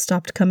the tips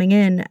stopped coming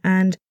in,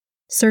 and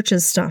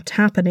searches stopped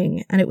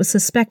happening, and it was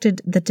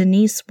suspected that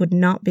Denise would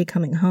not be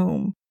coming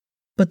home.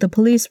 But the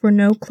police were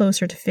no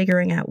closer to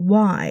figuring out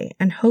why,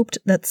 and hoped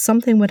that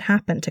something would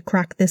happen to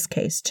crack this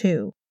case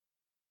too.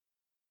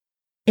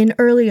 In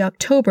early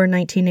October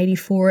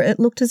 1984, it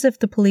looked as if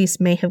the police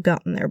may have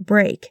gotten their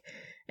break.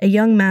 A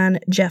young man,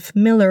 Jeff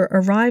Miller,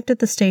 arrived at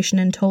the station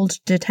and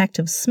told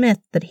Detective Smith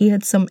that he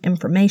had some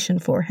information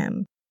for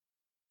him.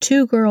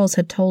 Two girls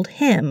had told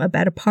him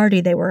about a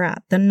party they were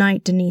at the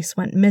night Denise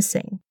went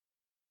missing.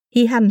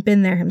 He hadn't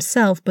been there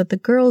himself, but the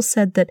girls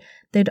said that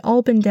they'd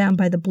all been down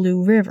by the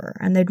Blue River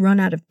and they'd run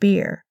out of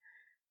beer.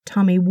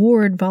 Tommy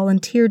Ward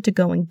volunteered to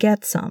go and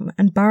get some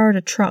and borrowed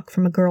a truck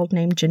from a girl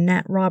named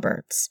Jeanette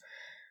Roberts.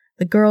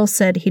 The girl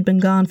said he'd been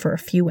gone for a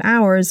few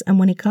hours, and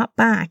when he got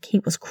back, he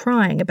was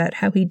crying about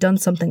how he'd done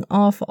something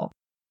awful,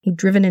 He'd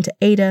driven into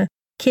Ada,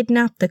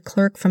 kidnapped the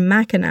clerk from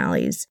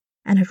McAnally's,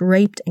 and had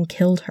raped and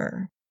killed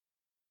her.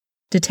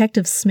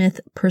 Detective Smith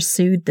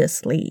pursued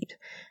this lead,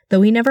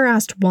 though he never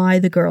asked why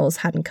the girls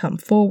hadn't come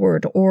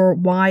forward or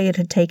why it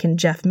had taken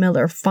Jeff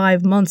Miller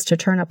 5 months to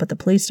turn up at the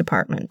police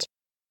department.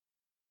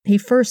 He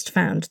first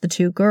found the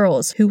 2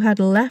 girls who had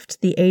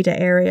left the Ada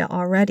area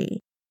already.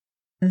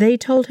 They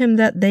told him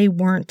that they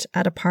weren't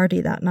at a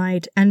party that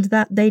night and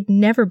that they'd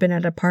never been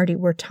at a party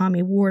where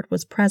Tommy Ward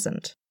was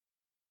present.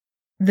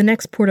 The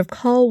next port of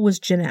call was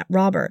Jeanette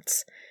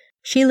Roberts.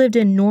 She lived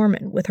in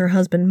Norman with her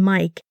husband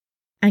Mike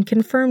and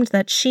confirmed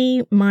that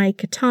she,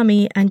 Mike,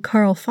 Tommy, and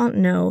Carl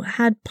Fontenot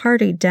had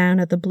partied down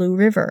at the Blue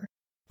River,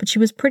 but she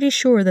was pretty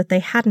sure that they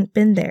hadn't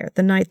been there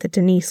the night that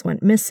Denise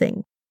went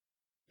missing.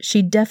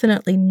 She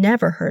definitely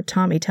never heard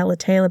Tommy tell a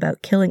tale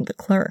about killing the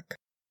clerk.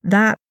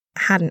 That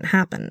hadn't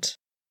happened.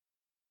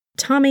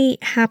 Tommy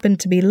happened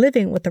to be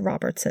living with the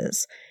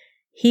Robertses.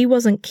 He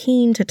wasn't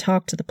keen to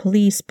talk to the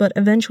police, but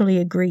eventually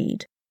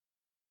agreed.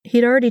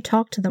 He'd already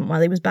talked to them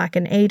while he was back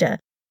in Ada,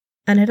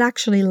 and had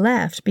actually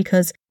left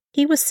because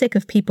he was sick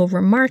of people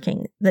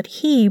remarking that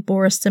he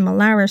bore a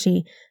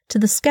similarity to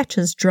the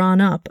sketches drawn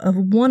up of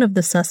one of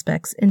the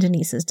suspects in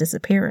Denise's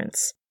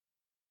disappearance.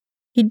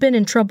 He'd been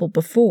in trouble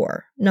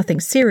before,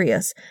 nothing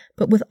serious,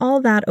 but with all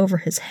that over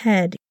his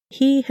head,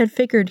 he had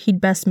figured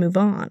he'd best move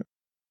on.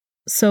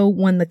 So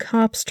when the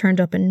cops turned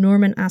up in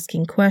Norman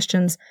asking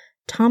questions,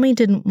 Tommy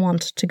didn't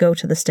want to go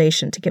to the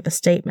station to give a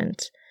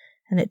statement,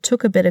 and it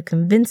took a bit of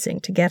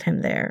convincing to get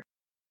him there.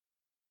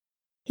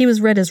 He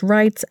was read his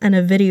rights and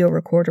a video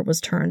recorder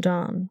was turned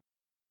on.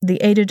 The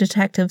Ada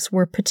detectives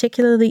were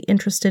particularly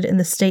interested in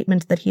the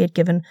statement that he had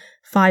given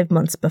 5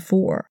 months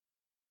before.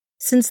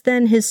 Since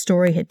then, his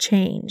story had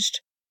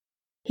changed.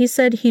 He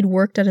said he'd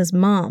worked at his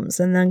mom's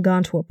and then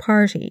gone to a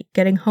party,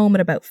 getting home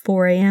at about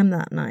 4 a.m.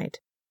 that night.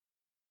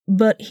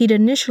 But he'd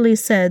initially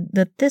said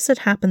that this had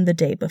happened the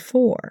day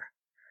before.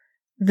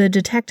 The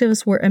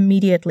detectives were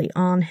immediately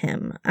on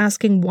him,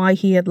 asking why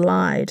he had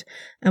lied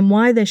and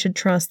why they should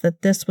trust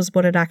that this was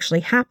what had actually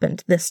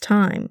happened this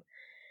time.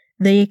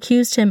 They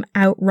accused him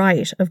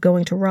outright of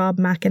going to rob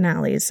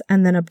McAnally's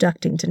and then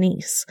abducting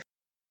Denise.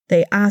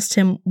 They asked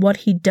him what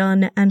he'd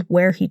done and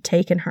where he'd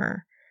taken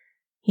her.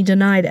 He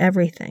denied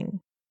everything.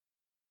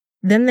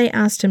 Then they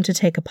asked him to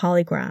take a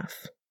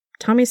polygraph.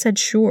 Tommy said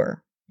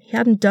sure. He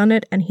hadn't done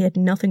it and he had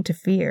nothing to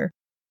fear.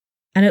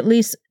 And at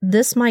least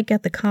this might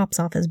get the cops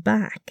off his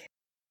back.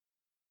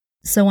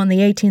 So on the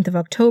 18th of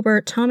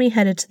October, Tommy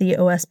headed to the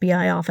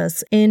OSBI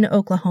office in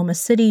Oklahoma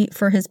City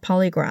for his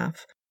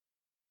polygraph.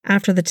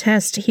 After the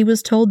test, he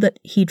was told that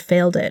he'd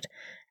failed it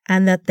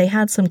and that they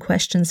had some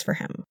questions for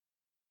him.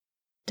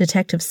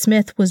 Detective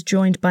Smith was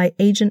joined by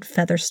Agent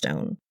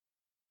Featherstone.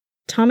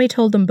 Tommy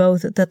told them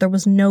both that there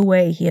was no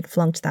way he had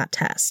flunked that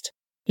test.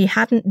 He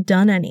hadn't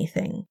done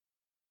anything.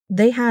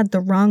 They had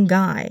the wrong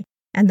guy,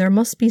 and there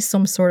must be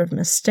some sort of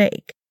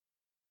mistake.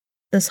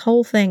 This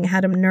whole thing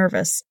had him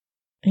nervous.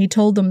 He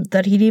told them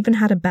that he'd even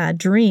had a bad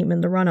dream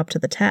in the run-up to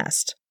the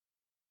test.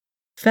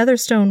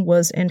 Featherstone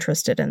was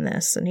interested in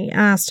this, and he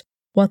asked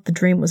what the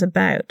dream was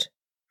about.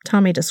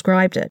 Tommy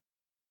described it.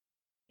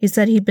 He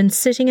said he'd been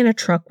sitting in a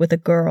truck with a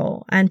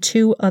girl and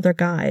 2 other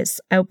guys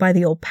out by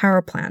the old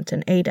power plant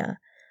in Ada.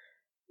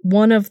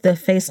 One of the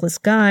faceless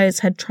guys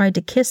had tried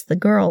to kiss the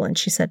girl and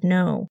she said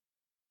no,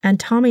 and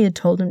Tommy had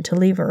told him to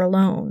leave her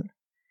alone.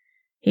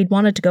 He'd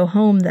wanted to go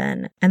home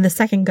then, and the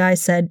second guy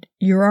said,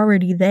 "You're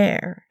already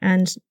there,"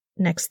 and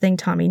next thing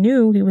Tommy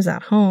knew, he was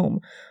at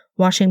home,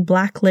 washing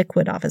black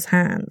liquid off his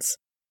hands.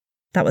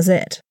 That was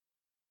it.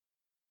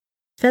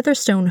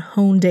 Featherstone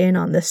honed in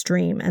on this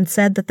dream and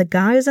said that the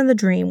guys in the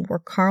dream were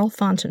Carl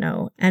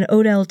Fontenot and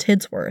Odell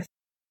Tidsworth,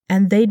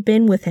 and they'd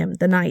been with him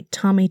the night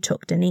Tommy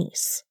took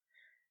Denise.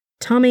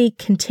 Tommy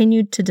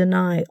continued to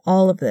deny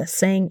all of this,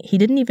 saying he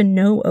didn't even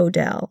know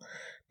Odell,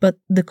 but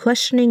the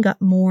questioning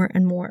got more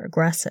and more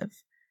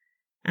aggressive.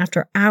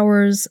 After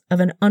hours of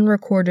an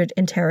unrecorded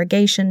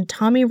interrogation,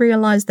 Tommy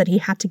realized that he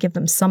had to give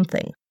them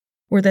something,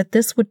 or that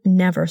this would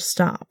never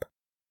stop.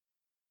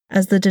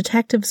 As the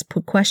detectives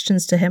put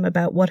questions to him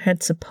about what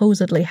had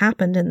supposedly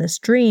happened in this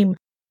dream,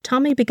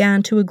 Tommy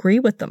began to agree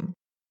with them,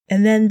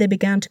 and then they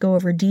began to go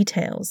over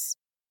details,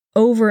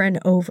 over and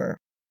over,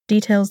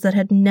 details that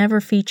had never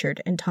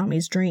featured in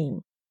Tommy's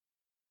dream.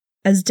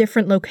 As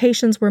different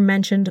locations were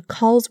mentioned,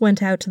 calls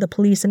went out to the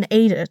police in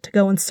Ada to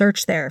go and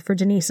search there for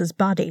Denise's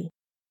body.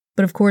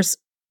 But of course,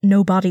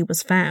 no body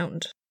was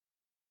found.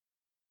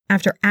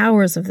 After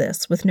hours of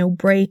this, with no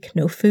break,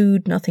 no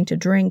food, nothing to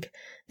drink,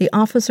 the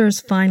officers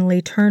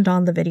finally turned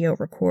on the video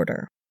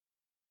recorder.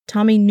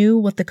 Tommy knew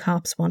what the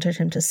cops wanted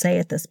him to say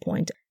at this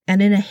point,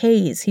 and in a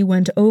haze he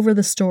went over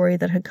the story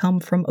that had come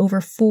from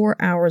over 4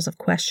 hours of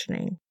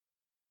questioning.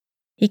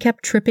 He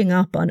kept tripping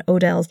up on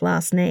Odell's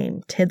last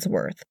name,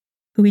 Tidsworth,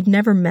 who he'd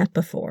never met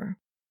before.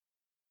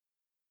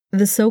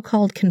 The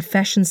so-called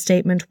confession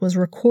statement was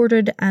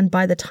recorded, and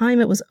by the time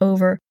it was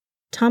over,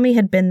 Tommy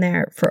had been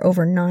there for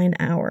over 9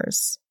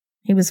 hours.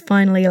 He was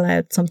finally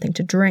allowed something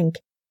to drink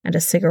and a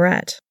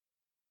cigarette.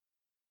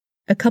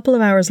 A couple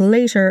of hours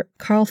later,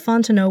 Carl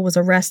Fontenot was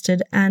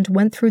arrested and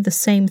went through the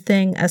same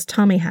thing as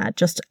Tommy had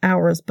just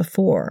hours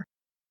before.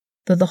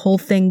 Though the whole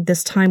thing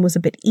this time was a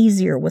bit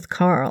easier with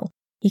Carl,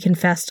 he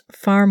confessed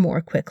far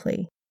more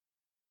quickly.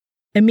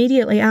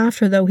 Immediately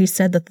after, though, he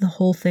said that the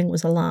whole thing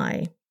was a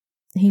lie.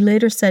 He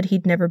later said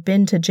he'd never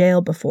been to jail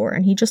before,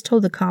 and he just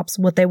told the cops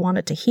what they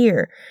wanted to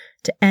hear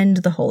to end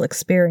the whole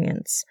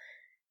experience.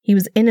 He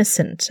was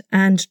innocent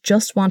and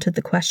just wanted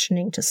the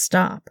questioning to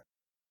stop.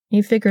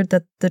 He figured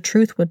that the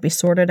truth would be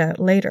sorted out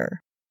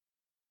later.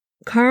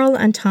 Carl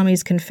and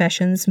Tommy's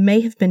confessions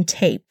may have been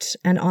taped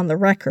and on the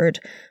record,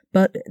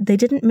 but they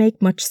didn't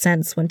make much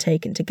sense when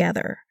taken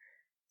together.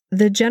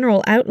 The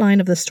general outline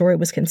of the story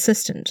was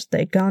consistent.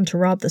 They'd gone to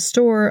rob the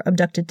store,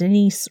 abducted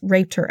Denise,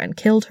 raped her and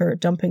killed her,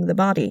 dumping the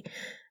body.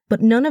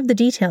 But none of the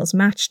details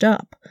matched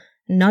up,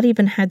 not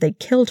even how they'd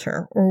killed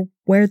her or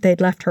where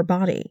they'd left her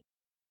body.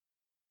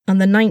 On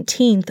the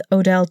 19th,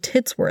 Odell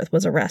Titsworth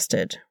was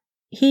arrested.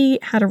 He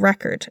had a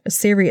record, a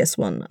serious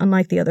one,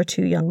 unlike the other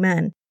two young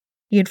men.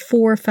 He had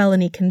 4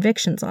 felony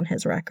convictions on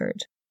his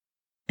record.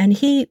 And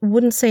he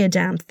wouldn't say a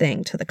damn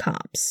thing to the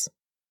cops.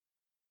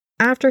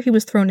 After he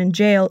was thrown in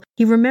jail,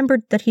 he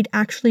remembered that he'd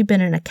actually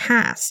been in a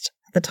cast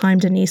at the time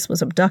Denise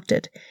was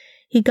abducted.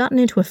 He'd gotten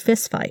into a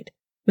fistfight,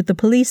 with the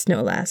police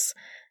no less,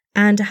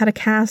 and had a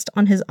cast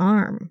on his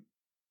arm.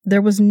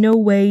 There was no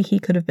way he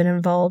could have been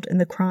involved in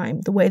the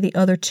crime the way the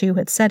other two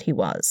had said he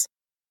was.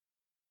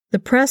 The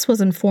press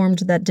was informed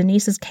that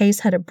Denise's case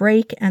had a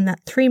break and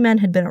that 3 men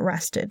had been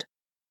arrested.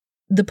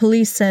 The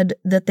police said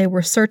that they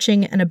were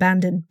searching an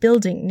abandoned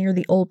building near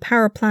the old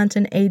power plant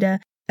in Ada,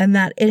 and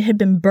that it had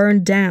been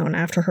burned down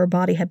after her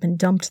body had been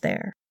dumped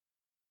there.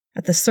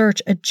 At the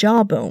search, a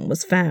jawbone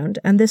was found,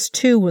 and this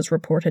too was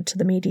reported to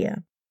the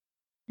media.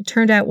 It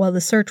turned out while the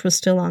search was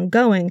still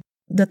ongoing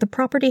that the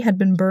property had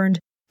been burned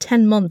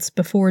 10 months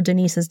before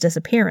Denise's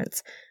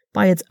disappearance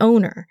by its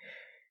owner,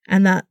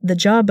 and that the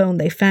jawbone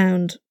they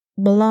found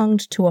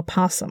belonged to a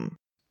possum.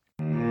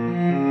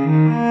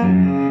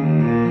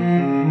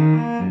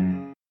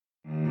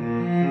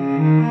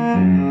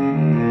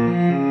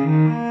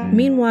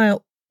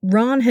 Meanwhile,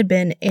 Ron had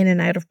been in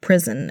and out of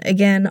prison,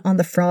 again on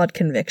the fraud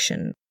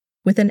conviction,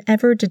 with an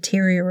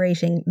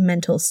ever-deteriorating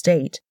mental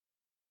state.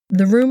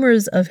 The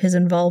rumors of his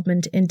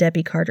involvement in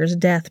Debbie Carter's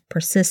death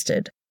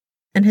persisted,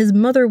 and his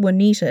mother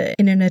Juanita,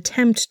 in an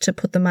attempt to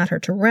put the matter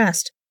to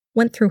rest,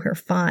 went through her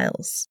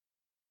files.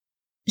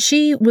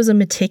 She was a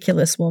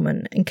meticulous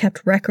woman and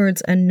kept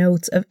records and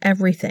notes of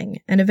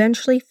everything, and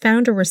eventually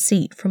found a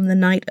receipt from the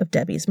night of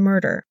Debbie's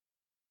murder.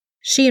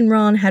 She and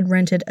Ron had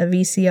rented a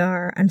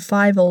VCR and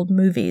 5 old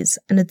movies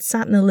and had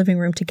sat in the living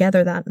room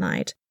together that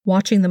night,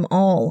 watching them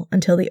all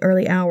until the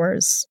early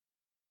hours.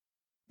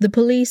 The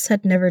police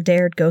had never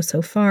dared go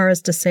so far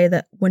as to say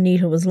that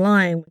Juanita was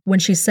lying when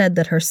she said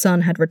that her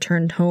son had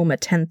returned home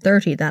at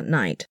 10:30 that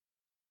night.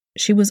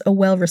 She was a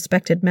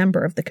well-respected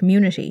member of the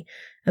community,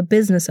 a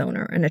business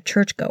owner and a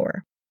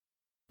churchgoer.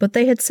 But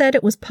they had said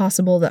it was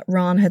possible that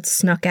Ron had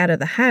snuck out of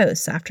the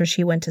house after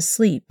she went to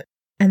sleep,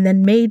 and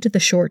then made the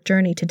short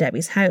journey to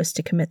Debbie's house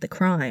to commit the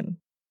crime.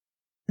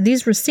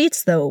 These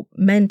receipts, though,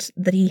 meant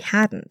that he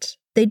hadn't.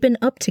 They'd been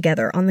up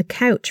together on the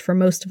couch for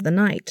most of the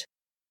night.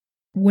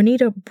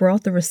 Juanita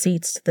brought the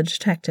receipts to the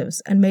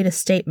detectives and made a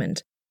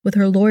statement, with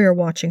her lawyer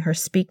watching her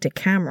speak to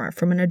camera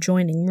from an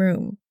adjoining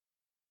room.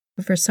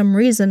 But for some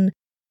reason,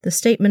 the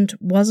statement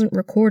wasn't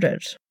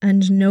recorded,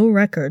 and no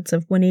records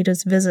of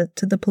Juanita's visit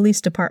to the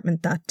police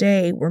department that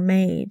day were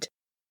made.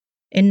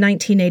 In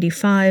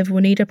 1985,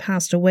 Juanita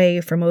passed away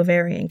from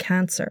ovarian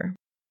cancer.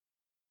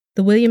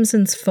 The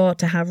Williamsons fought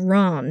to have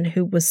Ron,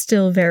 who was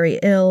still very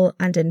ill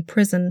and in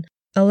prison,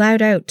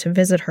 allowed out to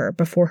visit her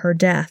before her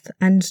death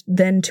and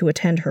then to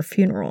attend her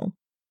funeral.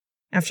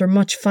 After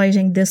much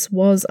fighting, this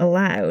was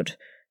allowed,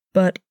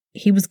 but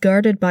he was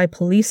guarded by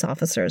police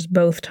officers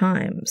both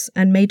times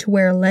and made to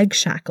wear leg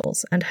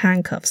shackles and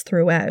handcuffs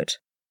throughout.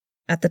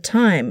 At the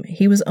time,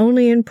 he was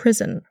only in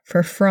prison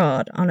for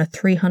fraud on a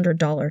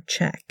 $300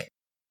 check.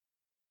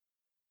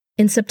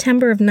 In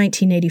September of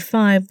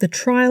 1985, the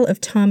trial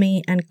of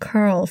Tommy and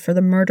Carl for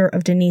the murder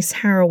of Denise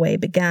Haraway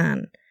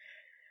began.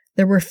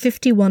 There were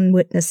 51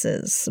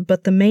 witnesses,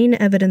 but the main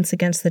evidence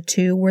against the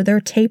two were their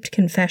taped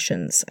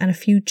confessions and a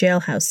few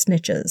jailhouse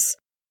snitches.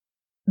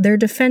 Their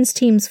defense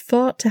teams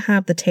fought to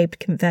have the taped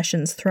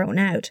confessions thrown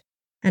out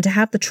and to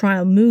have the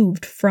trial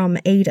moved from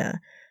Ada,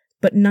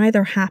 but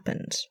neither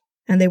happened,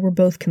 and they were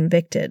both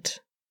convicted.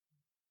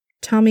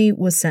 Tommy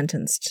was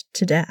sentenced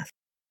to death.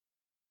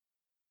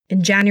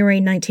 In January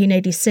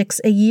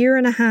 1986, a year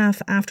and a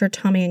half after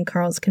Tommy and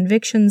Carl's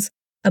convictions,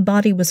 a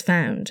body was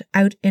found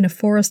out in a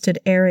forested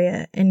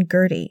area in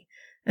Gertie,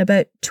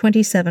 about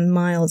 27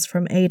 miles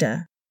from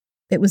Ada.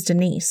 It was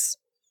Denise.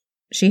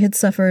 She had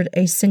suffered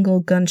a single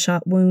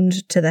gunshot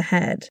wound to the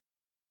head.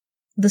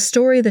 The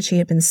story that she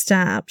had been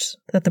stabbed,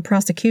 that the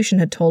prosecution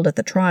had told at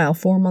the trial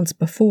 4 months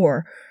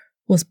before,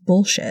 was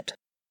bullshit.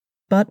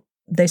 But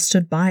they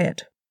stood by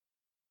it.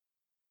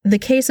 The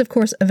case, of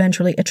course,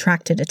 eventually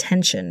attracted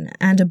attention,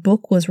 and a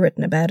book was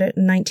written about it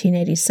in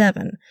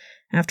 1987,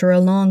 after a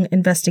long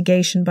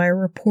investigation by a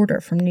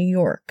reporter from New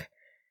York.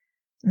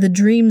 The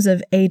Dreams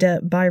of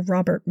Ada by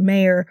Robert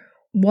Mayer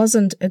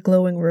wasn't a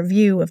glowing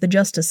review of the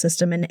justice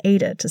system in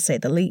Ada, to say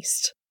the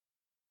least.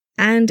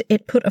 And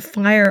it put a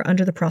fire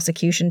under the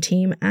prosecution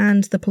team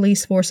and the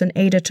police force in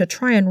Ada to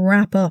try and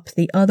wrap up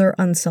the other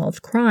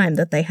unsolved crime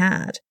that they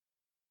had.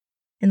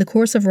 In the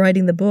course of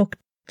writing the book,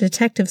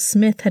 Detective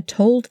Smith had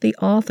told the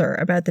author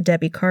about the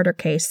Debbie Carter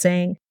case,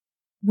 saying,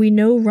 "We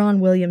know Ron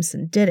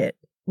Williamson did it,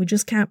 we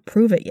just can't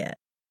prove it yet."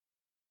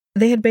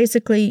 They had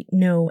basically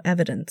no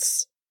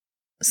evidence.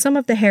 Some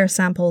of the hair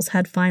samples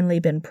had finally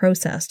been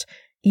processed,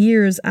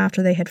 years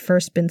after they had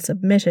first been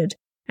submitted,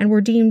 and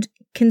were deemed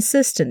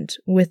consistent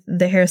with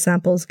the hair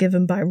samples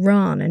given by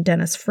Ron and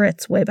Dennis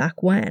Fritz way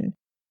back when.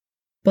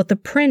 But the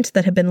print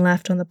that had been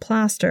left on the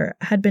plaster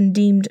had been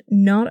deemed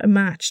not a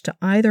match to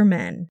either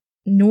men,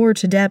 nor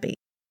to Debbie.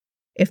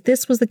 If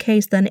this was the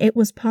case, then it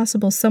was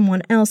possible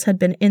someone else had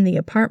been in the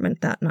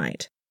apartment that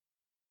night.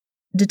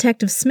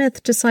 Detective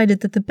Smith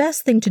decided that the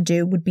best thing to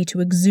do would be to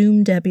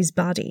exhume Debbie's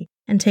body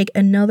and take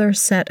another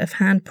set of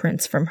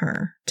handprints from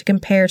her to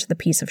compare to the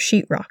piece of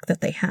sheetrock that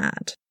they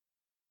had.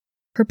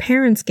 Her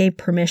parents gave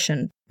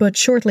permission, but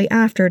shortly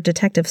after,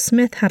 Detective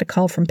Smith had a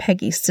call from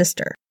Peggy's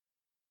sister.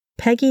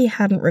 Peggy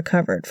hadn't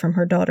recovered from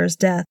her daughter's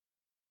death.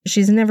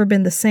 She's never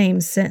been the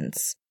same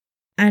since.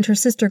 And her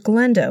sister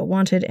Glenda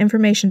wanted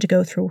information to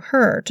go through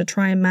her to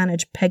try and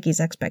manage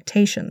Peggy's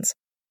expectations.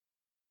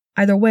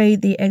 Either way,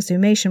 the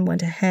exhumation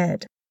went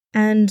ahead,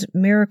 and,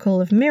 miracle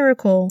of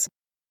miracles,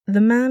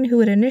 the man who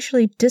had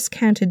initially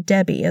discounted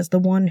Debbie as the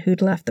one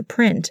who'd left the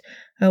print,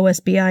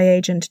 OSBI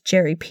agent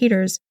Jerry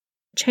Peters,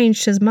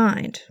 changed his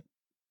mind.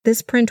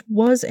 This print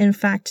was in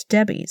fact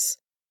Debbie's,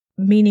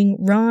 meaning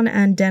Ron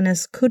and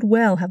Dennis could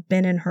well have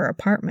been in her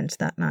apartment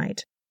that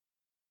night.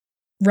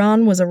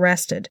 Ron was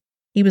arrested.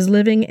 He was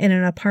living in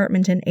an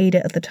apartment in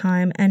Ada at the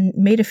time and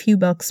made a few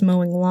bucks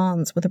mowing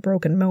lawns with a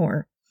broken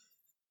mower.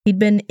 He'd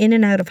been in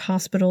and out of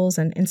hospitals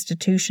and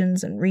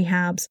institutions and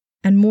rehabs,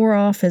 and more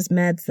off his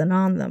meds than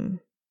on them.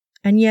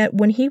 And yet,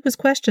 when he was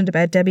questioned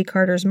about Debbie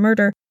Carter's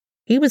murder,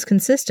 he was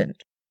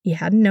consistent. He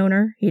hadn't known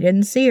her, he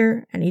didn't see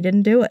her, and he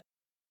didn't do it.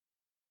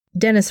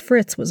 Dennis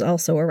Fritz was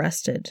also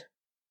arrested.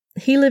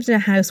 He lived in a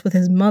house with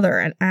his mother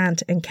and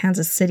aunt in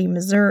Kansas City,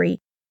 Missouri,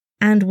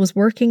 and was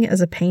working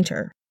as a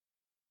painter.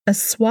 A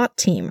SWAT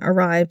team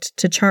arrived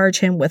to charge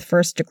him with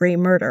first-degree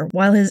murder,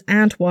 while his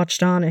aunt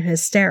watched on in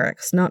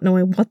hysterics, not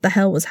knowing what the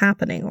hell was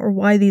happening or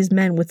why these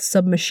men with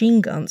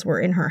submachine guns were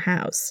in her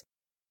house.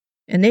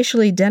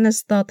 Initially,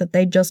 Dennis thought that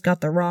they'd just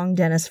got the wrong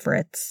Dennis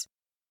Fritz.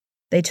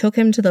 They took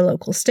him to the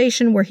local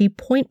station where he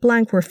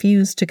point-blank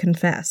refused to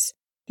confess.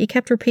 He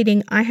kept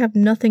repeating, "I have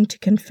nothing to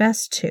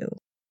confess to."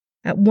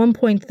 At one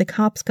point, the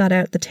cops got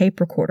out the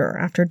tape recorder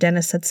after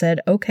Dennis had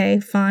said, "Okay,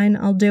 fine,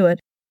 I'll do it."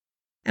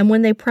 And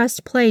when they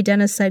pressed play,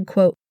 Dennis said,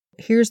 quote,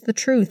 "Here's the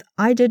truth,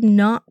 I did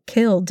not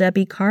kill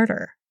Debbie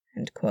Carter,"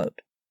 end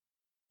quote.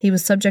 He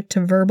was subject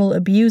to verbal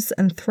abuse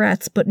and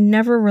threats, but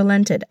never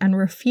relented and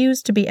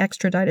refused to be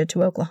extradited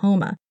to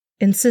Oklahoma,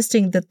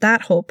 insisting that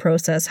that whole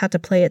process had to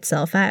play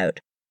itself out.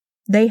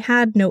 They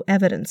had no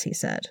evidence, he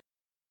said.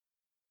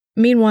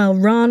 Meanwhile,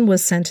 Ron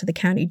was sent to the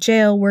county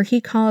jail where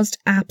he caused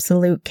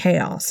absolute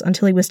chaos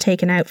until he was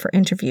taken out for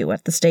interview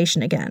at the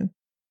station again.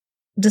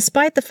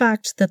 Despite the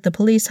fact that the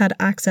police had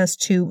access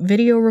to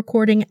video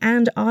recording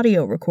and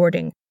audio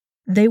recording,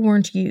 they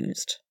weren't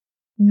used.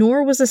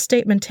 Nor was a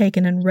statement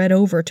taken and read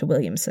over to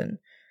Williamson.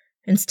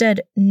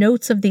 Instead,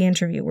 notes of the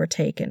interview were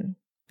taken,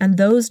 and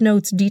those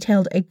notes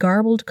detailed a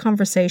garbled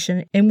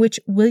conversation in which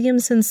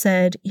Williamson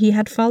said he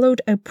had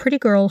followed a pretty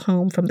girl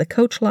home from the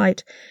coach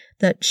light,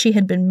 that she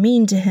had been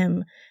mean to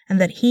him, and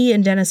that he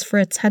and Dennis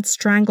Fritz had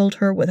strangled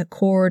her with a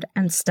cord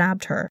and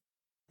stabbed her.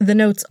 The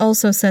notes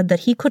also said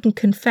that he couldn't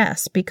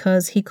confess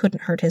because he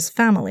couldn't hurt his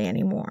family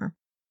anymore.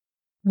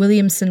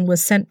 Williamson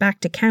was sent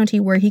back to county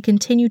where he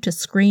continued to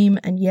scream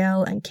and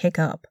yell and kick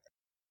up.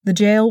 The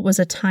jail was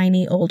a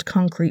tiny old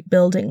concrete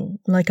building,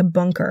 like a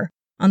bunker,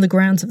 on the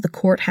grounds of the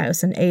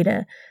courthouse in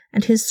Ada,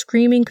 and his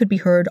screaming could be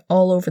heard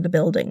all over the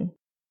building.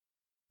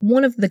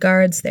 One of the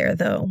guards there,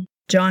 though,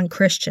 John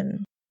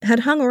Christian,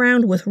 had hung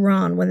around with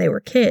Ron when they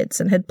were kids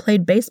and had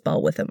played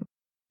baseball with him,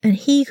 and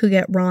he could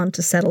get Ron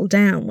to settle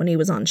down when he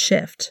was on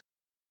shift.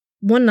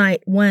 One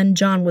night, when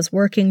John was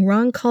working,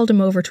 Ron called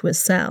him over to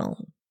his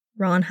cell.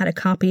 Ron had a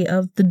copy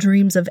of the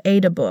Dreams of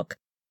Ada book,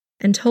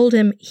 and told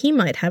him he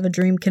might have a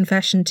dream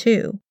confession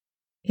too.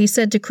 He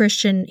said to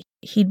Christian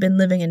he'd been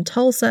living in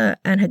Tulsa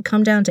and had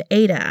come down to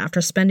Ada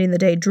after spending the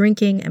day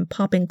drinking and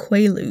popping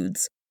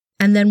Quaaludes,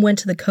 and then went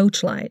to the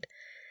coach light,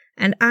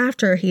 and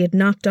after he had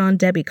knocked on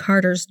Debbie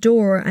Carter's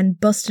door and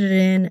busted it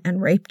in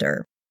and raped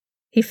her.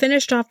 He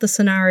finished off the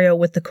scenario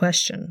with the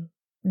question,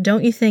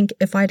 "Don't you think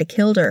if I'd have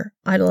killed her,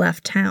 I'd have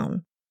left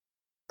town?"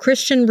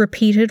 Christian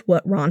repeated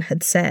what Ron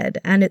had said,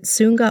 and it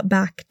soon got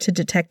back to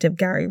Detective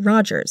Gary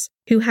Rogers,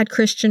 who had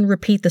Christian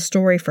repeat the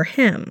story for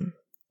him,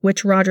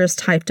 which Rogers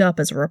typed up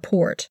as a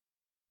report.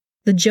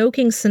 The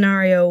joking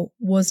scenario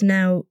was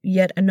now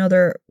yet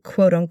another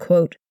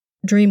quote-unquote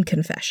dream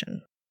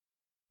confession.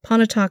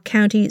 Pontotoc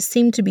County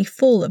seemed to be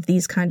full of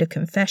these kind of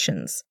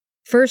confessions.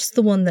 First,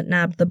 the one that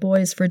nabbed the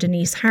boys for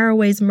Denise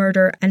Haraway's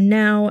murder, and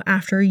now,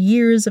 after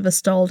years of a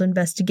stalled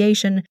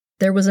investigation,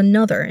 there was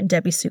another in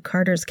Debbie Sue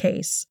Carter's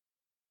case.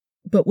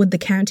 But would the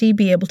county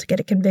be able to get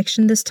a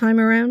conviction this time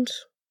around?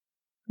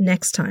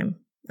 Next time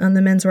on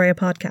the Mens Rea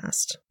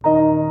podcast.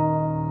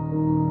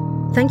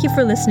 Thank you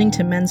for listening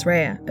to Mens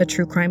Rea, a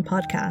true crime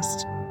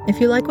podcast. If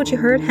you like what you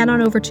heard, head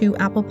on over to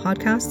Apple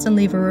Podcasts and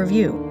leave a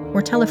review,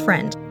 or tell a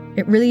friend.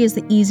 It really is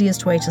the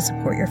easiest way to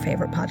support your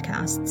favorite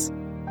podcasts.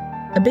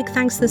 A big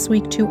thanks this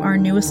week to our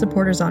newest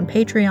supporters on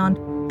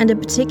Patreon, and a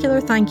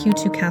particular thank you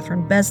to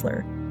Catherine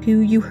Besler,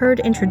 who you heard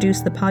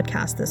introduce the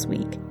podcast this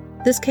week.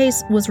 This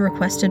case was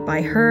requested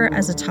by her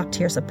as a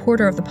top-tier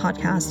supporter of the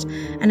podcast,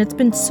 and it's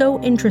been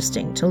so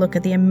interesting to look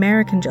at the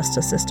American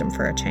justice system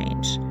for a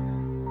change.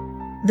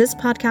 This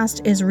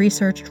podcast is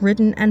researched,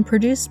 written, and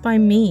produced by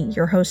me,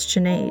 your host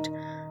Sinead.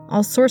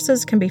 All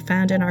sources can be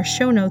found in our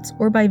show notes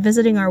or by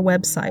visiting our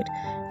website,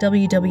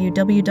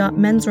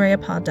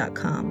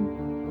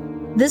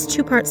 www.mensreapod.com. This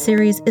two-part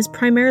series is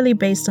primarily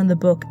based on the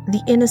book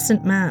The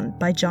Innocent Man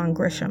by John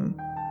Grisham.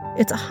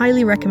 It's a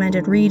highly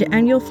recommended read,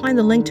 and you'll find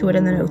the link to it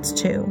in the notes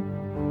too.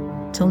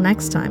 Till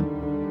next time,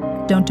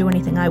 don't do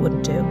anything I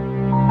wouldn't do.